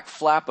the back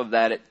flap of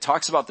that, it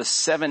talks about the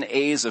 7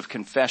 A's of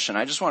confession.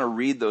 I just want to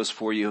read those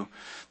for you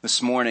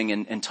this morning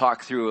and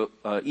talk through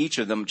each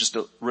of them just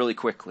really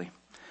quickly.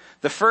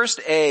 The first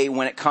A,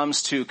 when it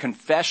comes to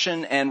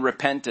confession and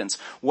repentance,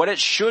 what it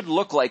should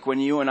look like when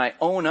you and I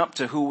own up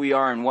to who we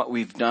are and what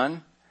we've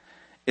done,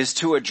 is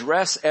to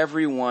address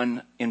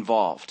everyone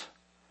involved.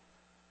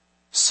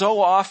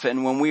 So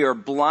often when we are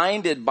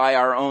blinded by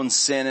our own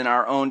sin and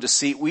our own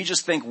deceit, we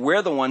just think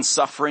we're the ones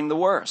suffering the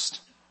worst.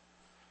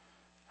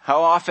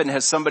 How often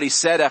has somebody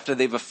said after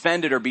they've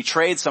offended or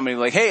betrayed somebody,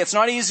 like, hey, it's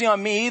not easy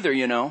on me either,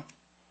 you know.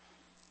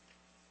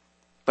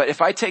 But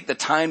if I take the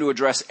time to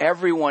address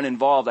everyone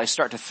involved, I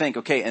start to think,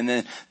 okay, and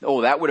then,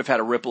 that would have had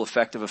a ripple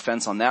effect of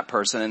offense on that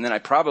person. And then I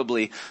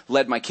probably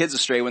led my kids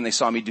astray when they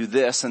saw me do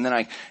this. And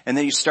then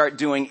you start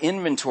doing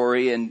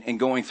inventory and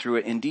going through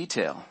it in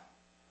detail.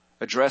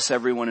 Address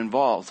everyone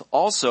involved.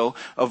 Also,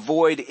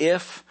 avoid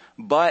if,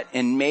 but,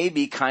 and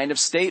maybe kind of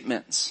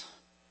statements.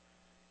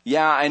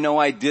 Yeah, I know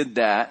I did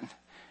that.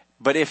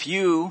 But if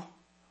you,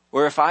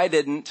 or if I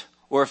didn't,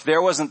 or if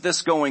there wasn't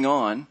this going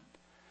on,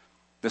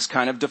 this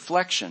kind of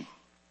deflection.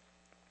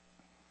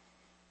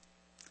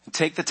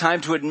 Take the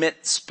time to admit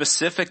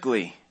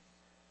specifically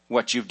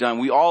what you've done.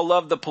 We all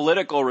love the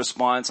political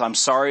response, I'm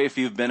sorry if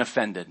you've been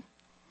offended.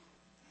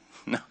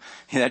 No,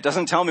 that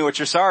doesn't tell me what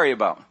you're sorry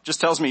about. It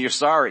just tells me you're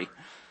sorry.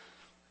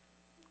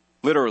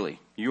 Literally,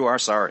 you are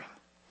sorry.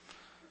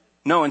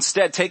 No,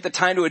 instead, take the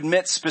time to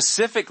admit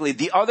specifically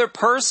the other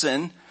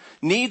person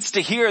needs to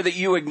hear that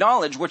you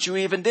acknowledge what you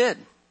even did.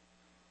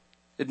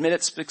 Admit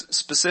it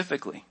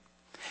specifically.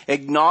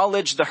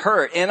 Acknowledge the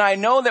hurt. And I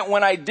know that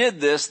when I did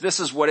this, this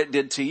is what it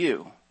did to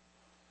you.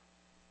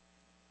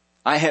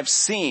 I have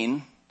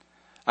seen,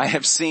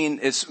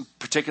 it's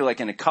particularly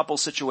like in a couple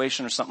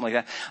situation or something like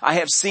that. I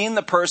have seen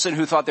the person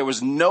who thought there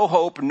was no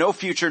hope, no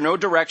future, no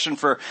direction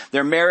for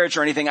their marriage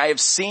or anything. I have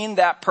seen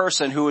that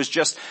person who was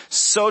just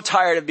so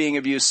tired of being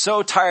abused,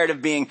 so tired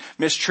of being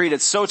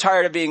mistreated, so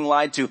tired of being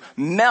lied to,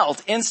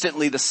 melt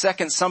instantly the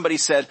second somebody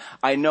said,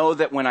 I know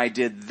that when I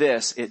did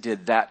this, it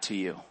did that to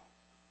you.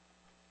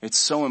 It's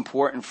so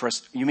important for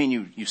us. You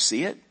mean you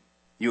see it?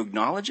 You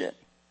acknowledge it?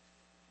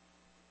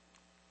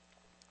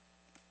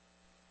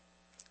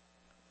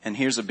 And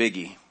here's a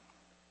biggie.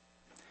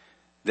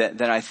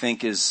 that I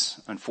think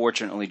is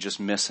unfortunately just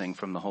missing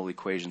from the whole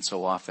equation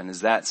so often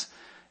is that's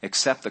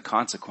accept the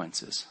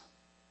consequences.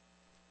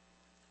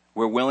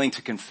 We're willing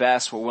to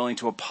confess, we're willing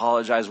to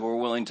apologize, we're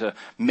willing to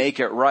make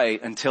it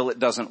right until it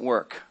doesn't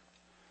work.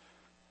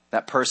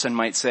 That person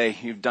might say,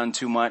 you've done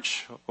too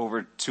much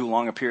over too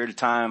long a period of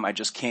time, I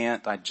just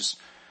can't,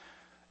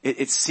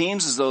 It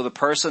seems as though the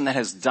person that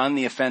has done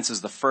the offense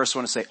is the first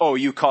one to say, oh,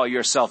 you call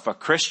yourself a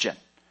Christian,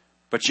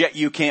 but yet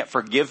you can't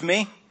forgive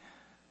me?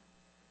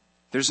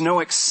 There's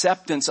no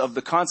acceptance of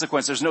the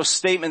consequence. There's no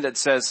statement that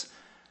says,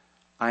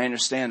 I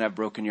understand I've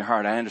broken your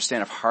heart. I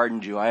understand I've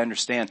hardened you. I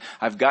understand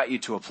I've got you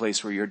to a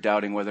place where you're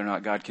doubting whether or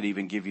not God could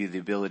even give you the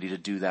ability to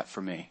do that for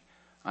me.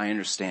 I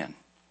understand.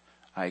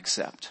 I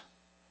accept.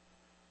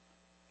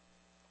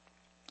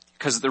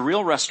 Because the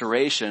real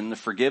restoration, the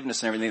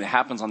forgiveness and everything that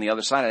happens on the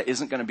other side of it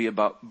isn't going to be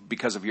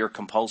because of your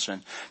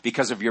compulsion,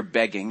 because of your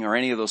begging or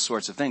any of those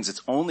sorts of things.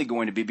 It's only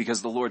going to be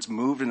because the Lord's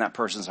moved in that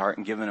person's heart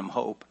and given him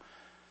hope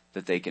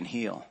that they can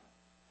heal.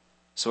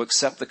 So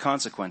accept the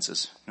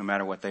consequences, no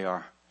matter what they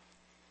are.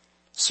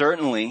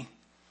 Certainly,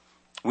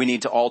 we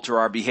need to alter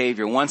our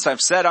behavior. Once I've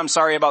said I'm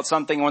sorry about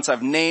something, once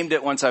I've named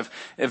it, once I've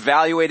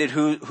evaluated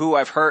who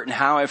I've hurt and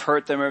how I've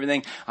hurt them,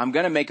 everything, I'm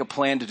going to make a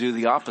plan to do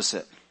the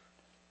opposite.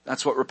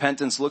 That's what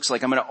repentance looks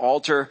like. I'm going to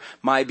alter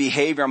my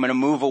behavior. I'm going to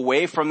move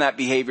away from that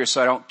behavior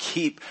so I don't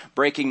keep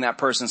breaking that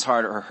person's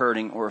heart or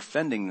hurting or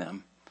offending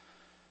them.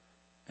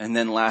 And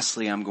then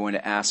lastly, I'm going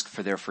to ask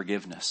for their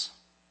forgiveness.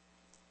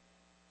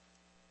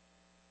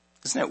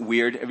 Isn't that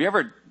weird? Have you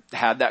ever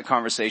had that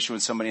conversation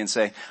with somebody and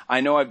say,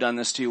 I know I've done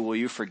this to you. Will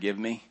you forgive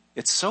me?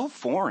 It's so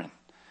foreign.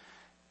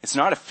 It's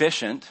not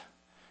efficient.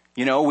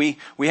 You know, we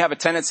have a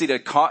tendency to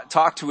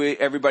talk to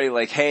everybody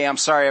like, hey, I'm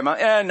sorry.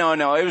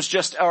 No, it was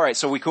just, all right.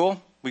 So we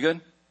cool? We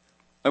good?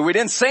 And we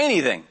didn't say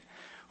anything.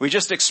 We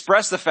just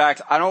expressed the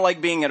fact, I don't like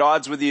being at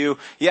odds with you.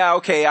 Yeah,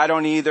 okay, I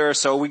don't either.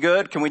 So we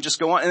good? Can we just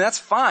go on? And that's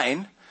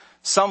fine.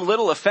 Some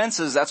little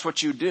offenses, that's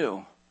what you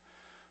do.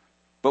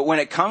 But when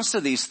it comes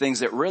to these things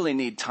that really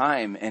need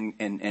time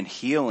and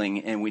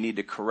healing and we need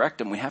to correct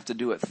them, we have to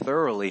do it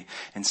thoroughly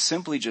and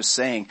simply just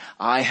saying,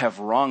 I have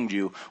wronged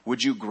you.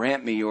 Would you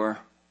grant me your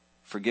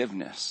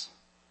forgiveness?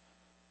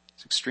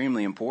 It's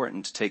extremely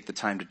important to take the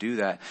time to do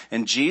that.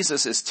 And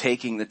Jesus is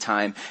taking the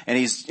time and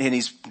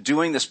he's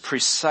doing this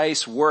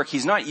precise work.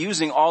 He's not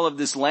using all of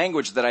this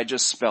language that I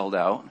just spelled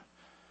out.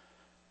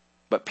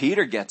 But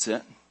Peter gets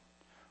it.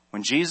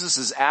 When Jesus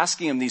is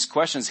asking him these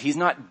questions, he's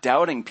not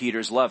doubting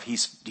Peter's love.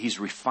 He's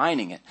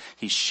refining it.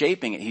 He's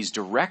shaping it. He's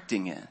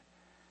directing it.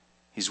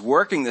 He's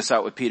working this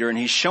out with Peter and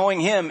he's showing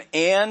him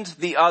and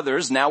the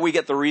others. Now we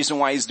get the reason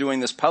why he's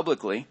doing this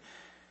publicly.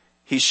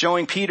 He's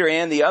showing Peter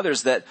and the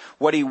others that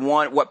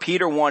what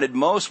Peter wanted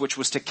most, which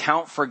was to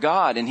count for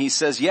God. And he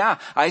says, yeah,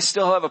 I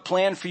still have a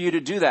plan for you to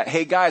do that.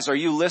 Hey guys, are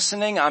you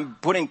listening? I'm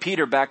putting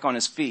Peter back on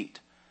his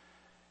feet.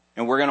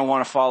 And we're going to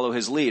want to follow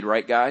his lead,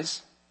 right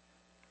guys?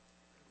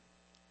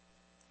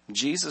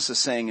 Jesus is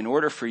saying, in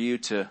order for you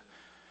to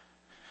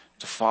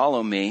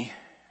follow me,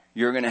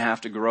 you're going to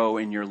have to grow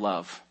in your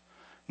love.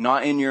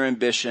 Not in your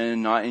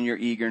ambition, not in your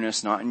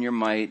eagerness, not in your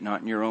might, not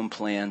in your own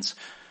plans,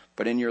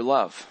 but in your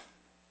love.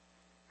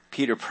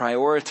 Peter,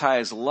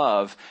 prioritize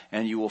love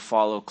and you will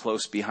follow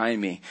close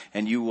behind me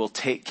and you will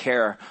take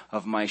care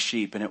of my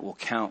sheep and it will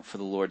count for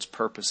the Lord's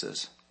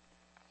purposes.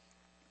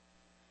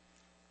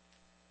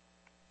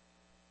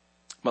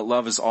 But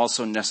love is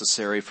also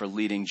necessary for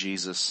leading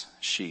Jesus'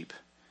 sheep.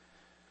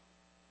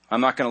 I'm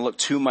not going to look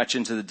too much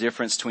into the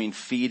difference between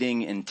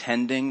feeding and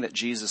tending that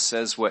Jesus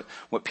says what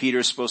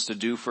Peter's supposed to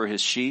do for his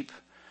sheep.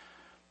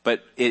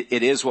 But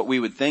it is what we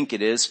would think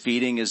it is.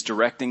 Feeding is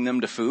directing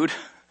them to food.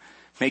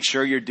 Make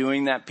sure you're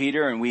doing that,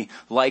 Peter. And we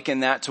liken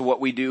that to what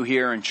we do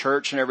here in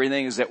church and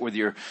everything, is that with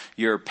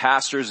your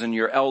pastors and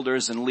your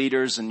elders and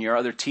leaders and your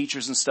other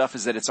teachers and stuff,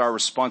 is that it's our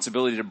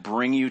responsibility to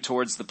bring you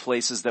towards the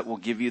places that will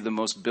give you the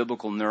most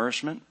biblical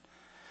nourishment.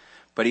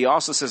 But he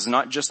also says it's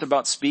not just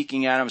about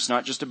speaking at them. It's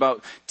not just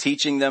about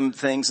teaching them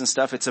things and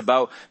stuff. It's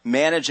about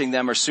managing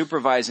them or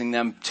supervising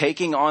them,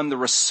 taking on the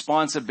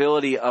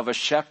responsibility of a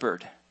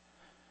shepherd.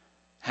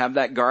 Have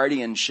that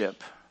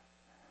guardianship.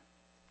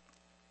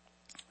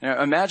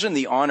 Now, imagine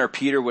the honor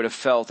Peter would have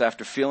felt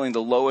after feeling the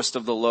lowest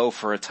of the low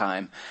for a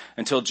time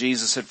until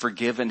Jesus had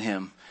forgiven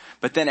him.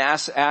 But then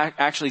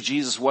actually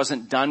Jesus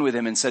wasn't done with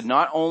him and said,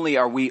 not only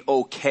are we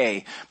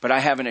okay, but I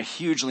have a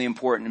hugely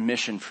important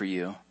mission for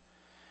you.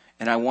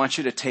 And I want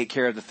you to take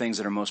care of the things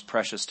that are most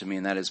precious to me,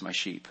 and that is my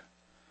sheep.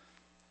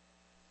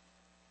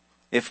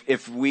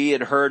 If we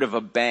had heard of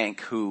a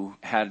bank who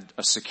had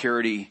a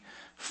security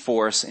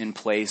force in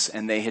place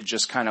and they had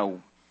just kind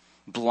of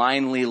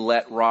blindly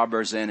let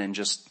robbers in and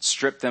just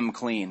stripped them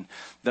clean,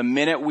 the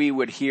minute we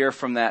would hear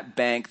from that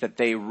bank that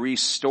they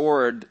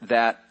restored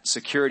that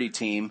security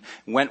team,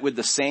 went with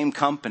the same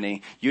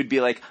company, you'd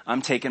be like,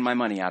 I'm taking my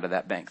money out of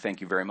that bank.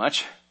 Thank you very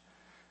much.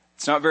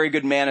 It's not very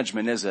good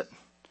management, is it?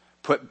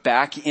 put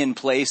back in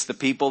place the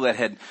people that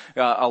had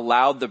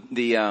allowed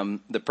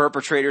the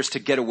perpetrators to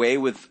get away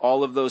with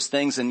all of those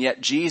things. And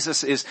yet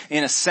Jesus is,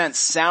 in a sense,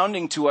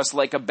 sounding to us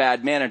like a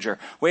bad manager.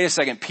 Wait a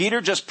second.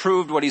 Peter just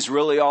proved what he's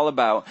really all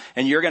about,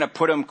 and you're going to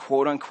put him,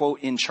 quote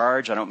unquote, in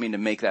charge. I don't mean to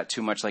make that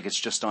too much like it's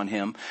just on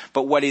him.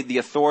 But the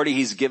authority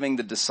he's giving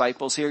the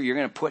disciples here, you're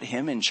going to put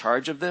him in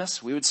charge of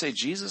this? We would say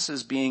Jesus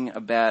is being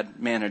a bad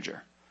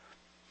manager.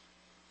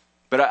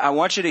 But I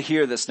want you to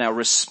hear this now.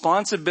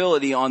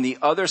 Responsibility on the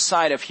other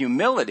side of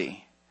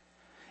humility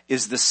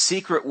is the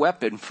secret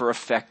weapon for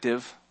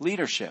effective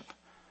leadership.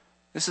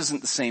 This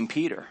isn't the same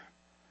Peter.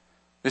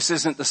 This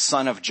isn't the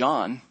son of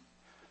John.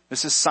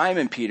 This is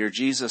Simon Peter,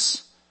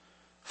 Jesus'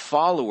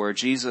 follower,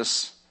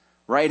 Jesus'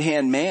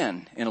 right-hand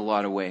man in a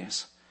lot of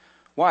ways.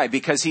 Why?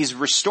 Because he's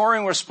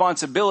restoring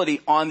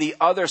responsibility on the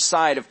other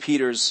side of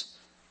Peter's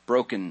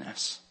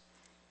brokenness.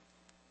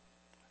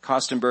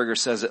 Kostenberger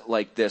says it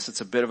like this. It's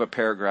a bit of a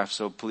paragraph,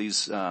 so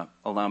please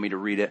allow me to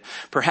read it.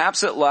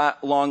 Perhaps at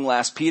long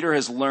last, Peter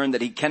has learned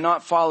that he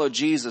cannot follow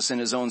Jesus in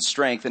his own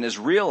strength and has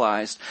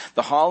realized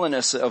the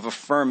hollowness of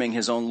affirming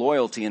his own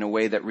loyalty in a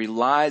way that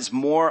relies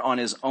more on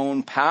his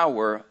own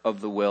power of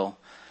the will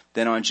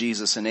than on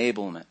Jesus'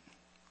 enablement.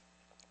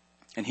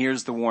 And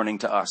here's the warning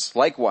to us.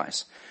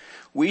 Likewise,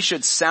 we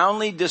should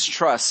soundly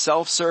distrust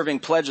self-serving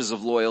pledges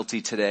of loyalty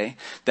today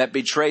that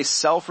betray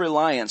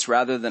self-reliance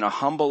rather than a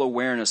humble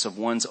awareness of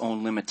one's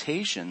own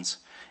limitations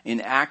in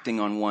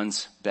acting on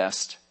one's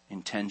best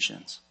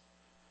intentions.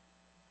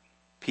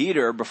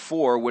 Peter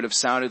before would have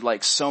sounded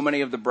like so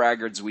many of the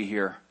braggarts we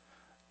hear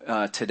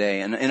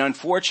today. And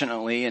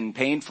unfortunately and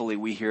painfully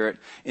we hear it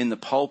in the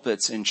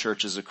pulpits in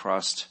churches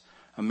across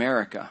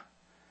America.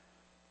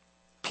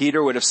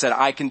 Peter would have said,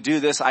 I can do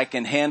this, I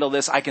can handle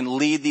this, I can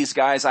lead these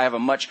guys, I have a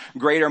much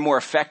greater, more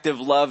effective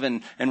love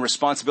and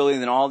responsibility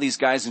than all these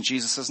guys. And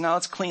Jesus says, now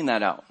let's clean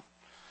that out.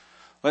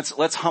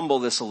 Let's humble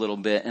this a little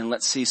bit and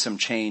let's see some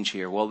change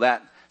here. Well,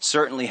 that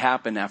certainly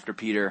happened after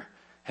Peter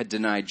had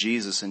denied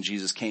Jesus, and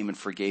Jesus came and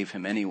forgave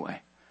him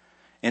anyway.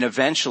 And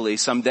eventually,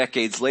 some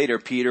decades later,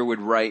 Peter would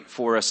write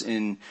for us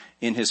in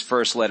his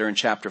first letter in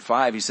chapter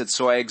 5. He said,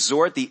 so I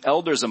exhort the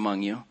elders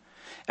among you,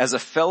 as a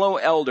fellow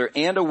elder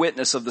and a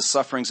witness of the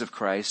sufferings of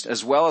Christ,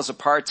 as well as a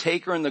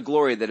partaker in the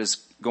glory that is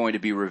going to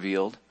be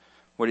revealed.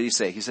 What did he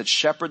say? He said,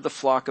 shepherd the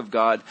flock of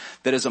God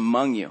that is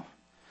among you,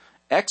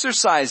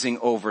 exercising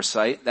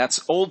oversight.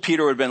 That's old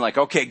Peter would have been like,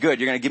 okay, good.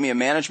 You're going to give me a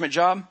management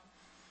job?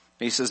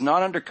 But he says,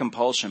 not under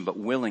compulsion, but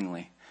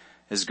willingly,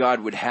 as God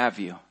would have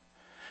you,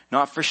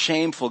 not for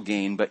shameful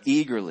gain, but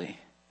eagerly,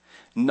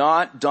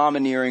 not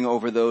domineering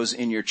over those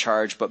in your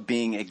charge, but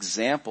being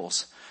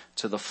examples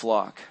to the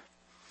flock.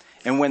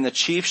 And when the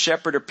chief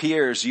shepherd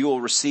appears, you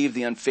will receive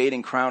the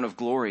unfading crown of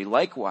glory.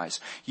 Likewise,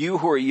 you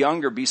who are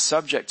younger, be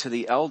subject to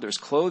the elders.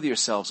 Clothe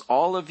yourselves,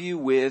 all of you,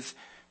 with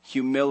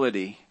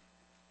humility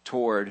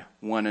toward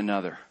one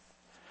another.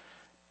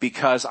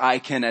 Because I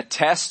can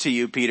attest to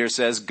you, Peter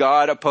says,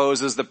 God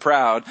opposes the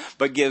proud,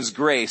 but gives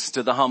grace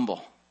to the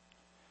humble.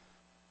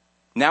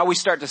 Now we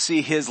start to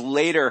see his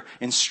later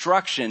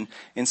instruction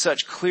in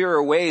such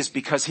clearer ways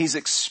because he's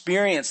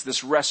experienced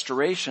this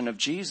restoration of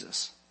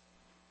Jesus.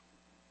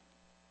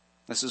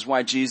 This is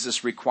why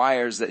Jesus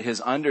requires that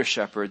his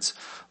under-shepherds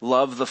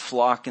love the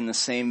flock in the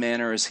same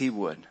manner as he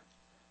would.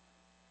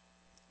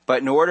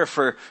 But in order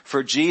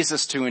for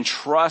Jesus to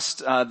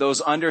entrust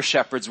those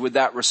under-shepherds with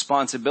that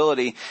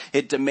responsibility,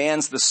 it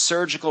demands the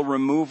surgical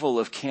removal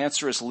of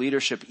cancerous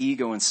leadership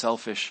ego and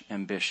selfish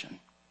ambition.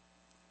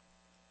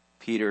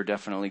 Peter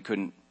definitely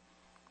couldn't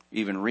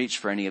even reach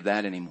for any of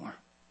that anymore.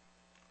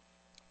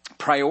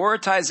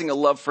 Prioritizing a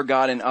love for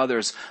God and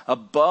others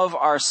above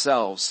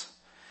ourselves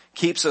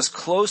keeps us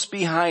close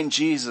behind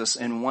Jesus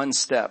and one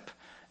step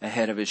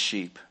ahead of his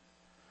sheep.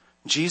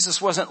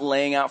 Jesus wasn't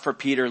laying out for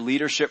Peter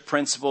leadership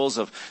principles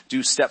of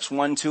do steps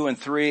 1, 2, and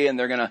 3, and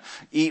they're going to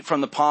eat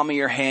from the palm of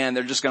your hand.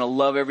 They're just going to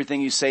love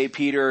everything you say,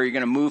 Peter. Or you're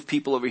going to move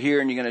people over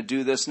here and you're going to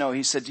do this. No,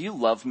 he said, do you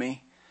love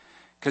me?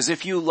 Because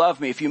if you love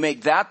me, if you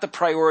make that the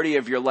priority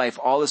of your life,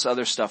 all this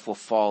other stuff will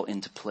fall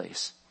into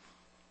place.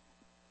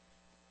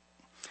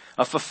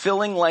 A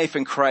fulfilling life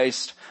in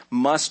Christ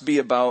must be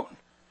about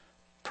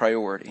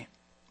priority.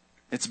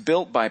 It's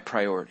built by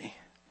priority.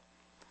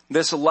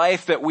 This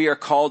life that we are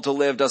called to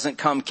live doesn't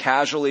come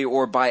casually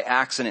or by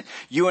accident.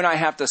 You and I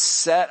have to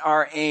set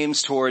our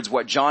aims towards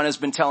what John has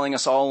been telling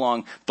us all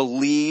along.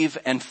 Believe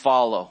and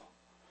follow.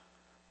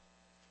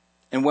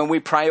 And when we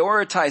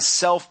prioritize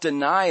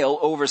self-denial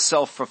over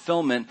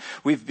self-fulfillment,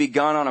 we've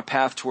begun on a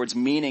path towards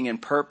meaning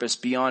and purpose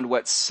beyond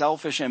what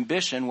selfish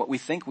ambition, what we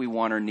think we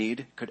want or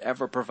need, could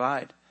ever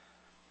provide.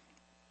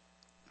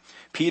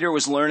 Peter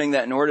was learning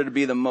that in order to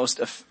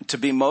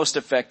be most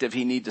effective,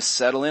 he needed to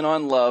settle in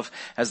on love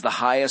as the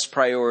highest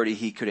priority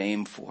he could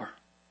aim for.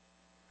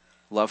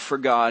 Love for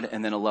God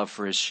and then a love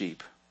for his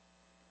sheep.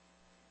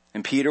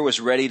 And Peter was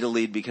ready to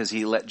lead because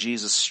he let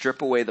Jesus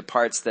strip away the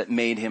parts that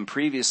made him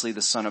previously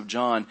the son of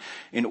John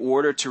in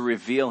order to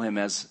reveal him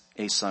as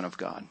a son of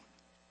God.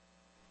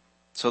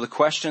 So the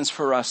questions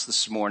for us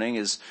this morning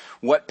is,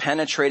 what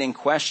penetrating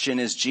question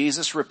is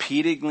Jesus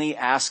repeatedly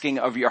asking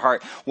of your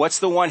heart? What's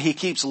the one he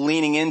keeps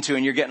leaning into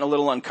and you're getting a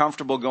little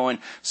uncomfortable going,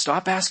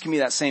 stop asking me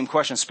that same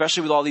question,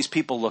 especially with all these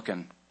people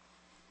looking.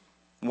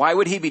 Why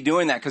would he be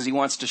doing that? Because he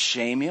wants to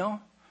shame you?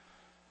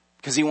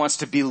 Because he wants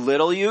to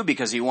belittle you?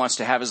 Because he wants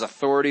to have his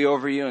authority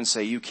over you and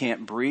say you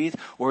can't breathe?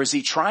 Or is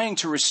he trying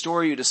to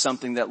restore you to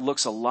something that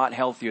looks a lot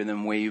healthier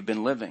than the way you've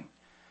been living?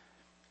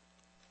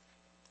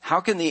 How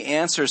can the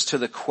answers to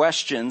the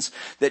questions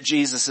that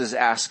Jesus is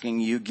asking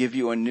you give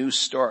you a new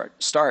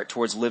start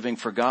towards living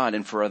for God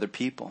and for other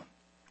people?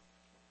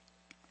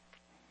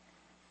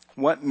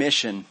 What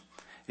mission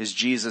is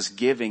Jesus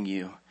giving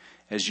you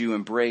as you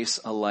embrace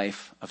a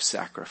life of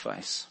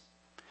sacrifice?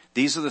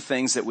 These are the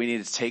things that we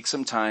need to take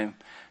some time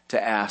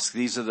to ask.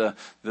 These are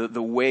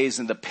the ways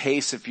and the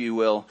pace, if you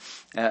will,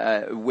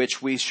 which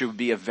we should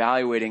be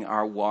evaluating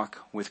our walk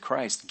with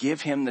Christ.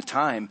 Give him the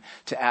time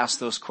to ask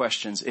those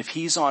questions. If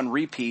he's on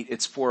repeat,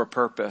 it's for a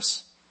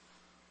purpose.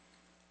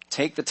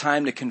 Take the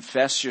time to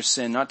confess your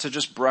sin, not to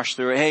just brush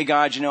through it. Hey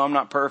God, I'm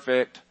not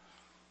perfect.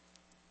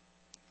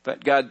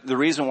 But God, the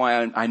reason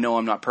why I know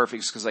I'm not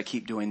perfect is because I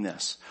keep doing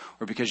this,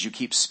 or because you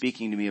keep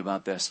speaking to me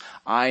about this.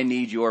 I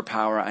need your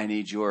power. I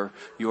need your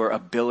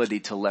ability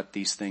to let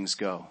these things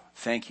go.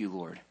 Thank you,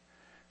 Lord,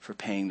 for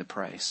paying the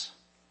price.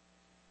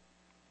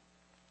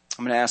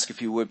 I'm going to ask if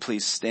you would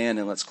please stand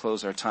and let's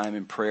close our time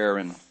in prayer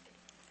and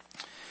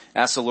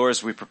ask the Lord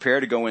as we prepare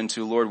to go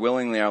into, Lord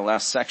willingly, our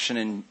last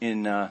section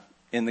in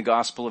the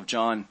Gospel of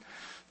John,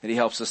 that he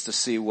helps us to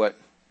see what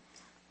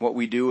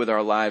we do with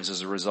our lives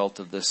as a result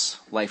of this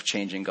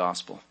life-changing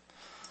gospel.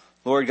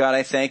 Lord God,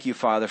 I thank you,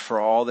 Father, for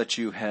all that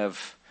you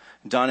have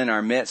done in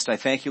our midst. I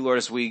thank you, Lord,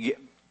 as we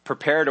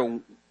prepare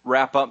to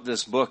wrap up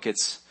this book.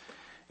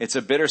 It's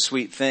a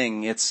bittersweet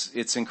thing.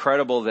 It's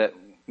incredible that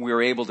we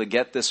were able to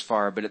get this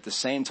far, but at the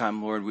same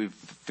time, Lord, we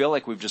feel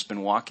like we've just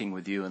been walking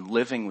with you and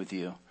living with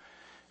you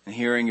and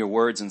hearing your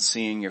words and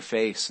seeing your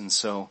face. And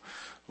so,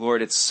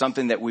 Lord, it's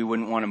something that we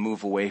wouldn't want to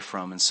move away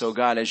from. And so,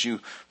 God, as you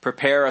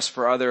prepare us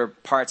for other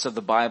parts of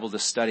the Bible to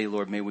study,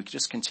 Lord, may we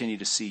just continue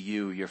to see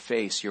you, your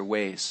face, your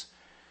ways,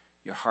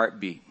 your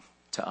heartbeat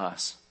to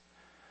us.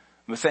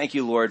 But thank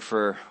you, Lord,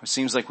 for, it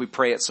seems like we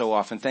pray it so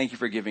often. Thank you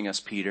for giving us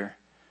Peter.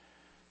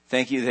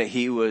 Thank you that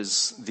he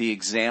was the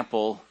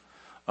example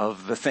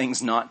of the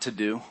things not to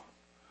do,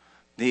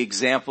 the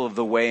example of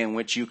the way in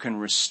which you can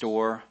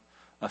restore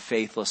a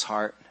faithless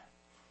heart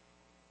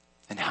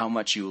and how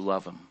much you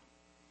love him.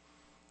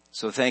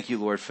 So thank you,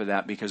 Lord, for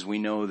that, because we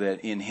know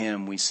that in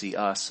him we see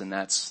us, and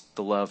that's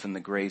the love and the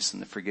grace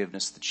and the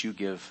forgiveness that you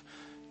give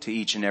to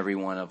each and every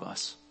one of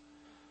us.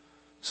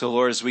 So,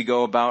 Lord, as we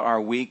go about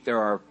our week, there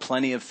are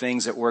plenty of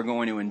things that we're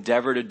going to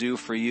endeavor to do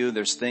for you.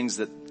 There's things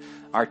that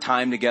our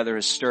time together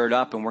has stirred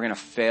up, and we're going to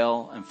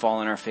fail and fall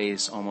on our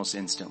face almost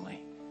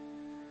instantly.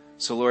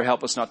 So, Lord,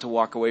 help us not to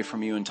walk away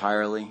from you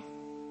entirely.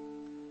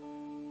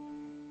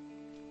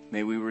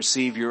 May we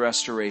receive your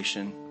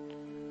restoration,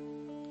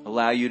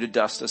 allow you to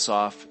dust us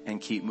off, and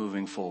keep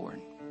moving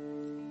forward.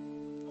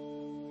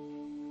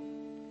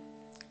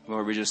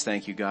 Lord, we just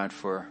thank you, God,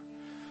 for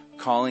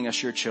calling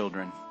us your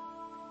children.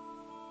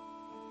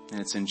 And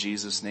it's in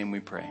Jesus' name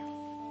we pray.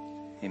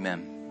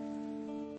 Amen.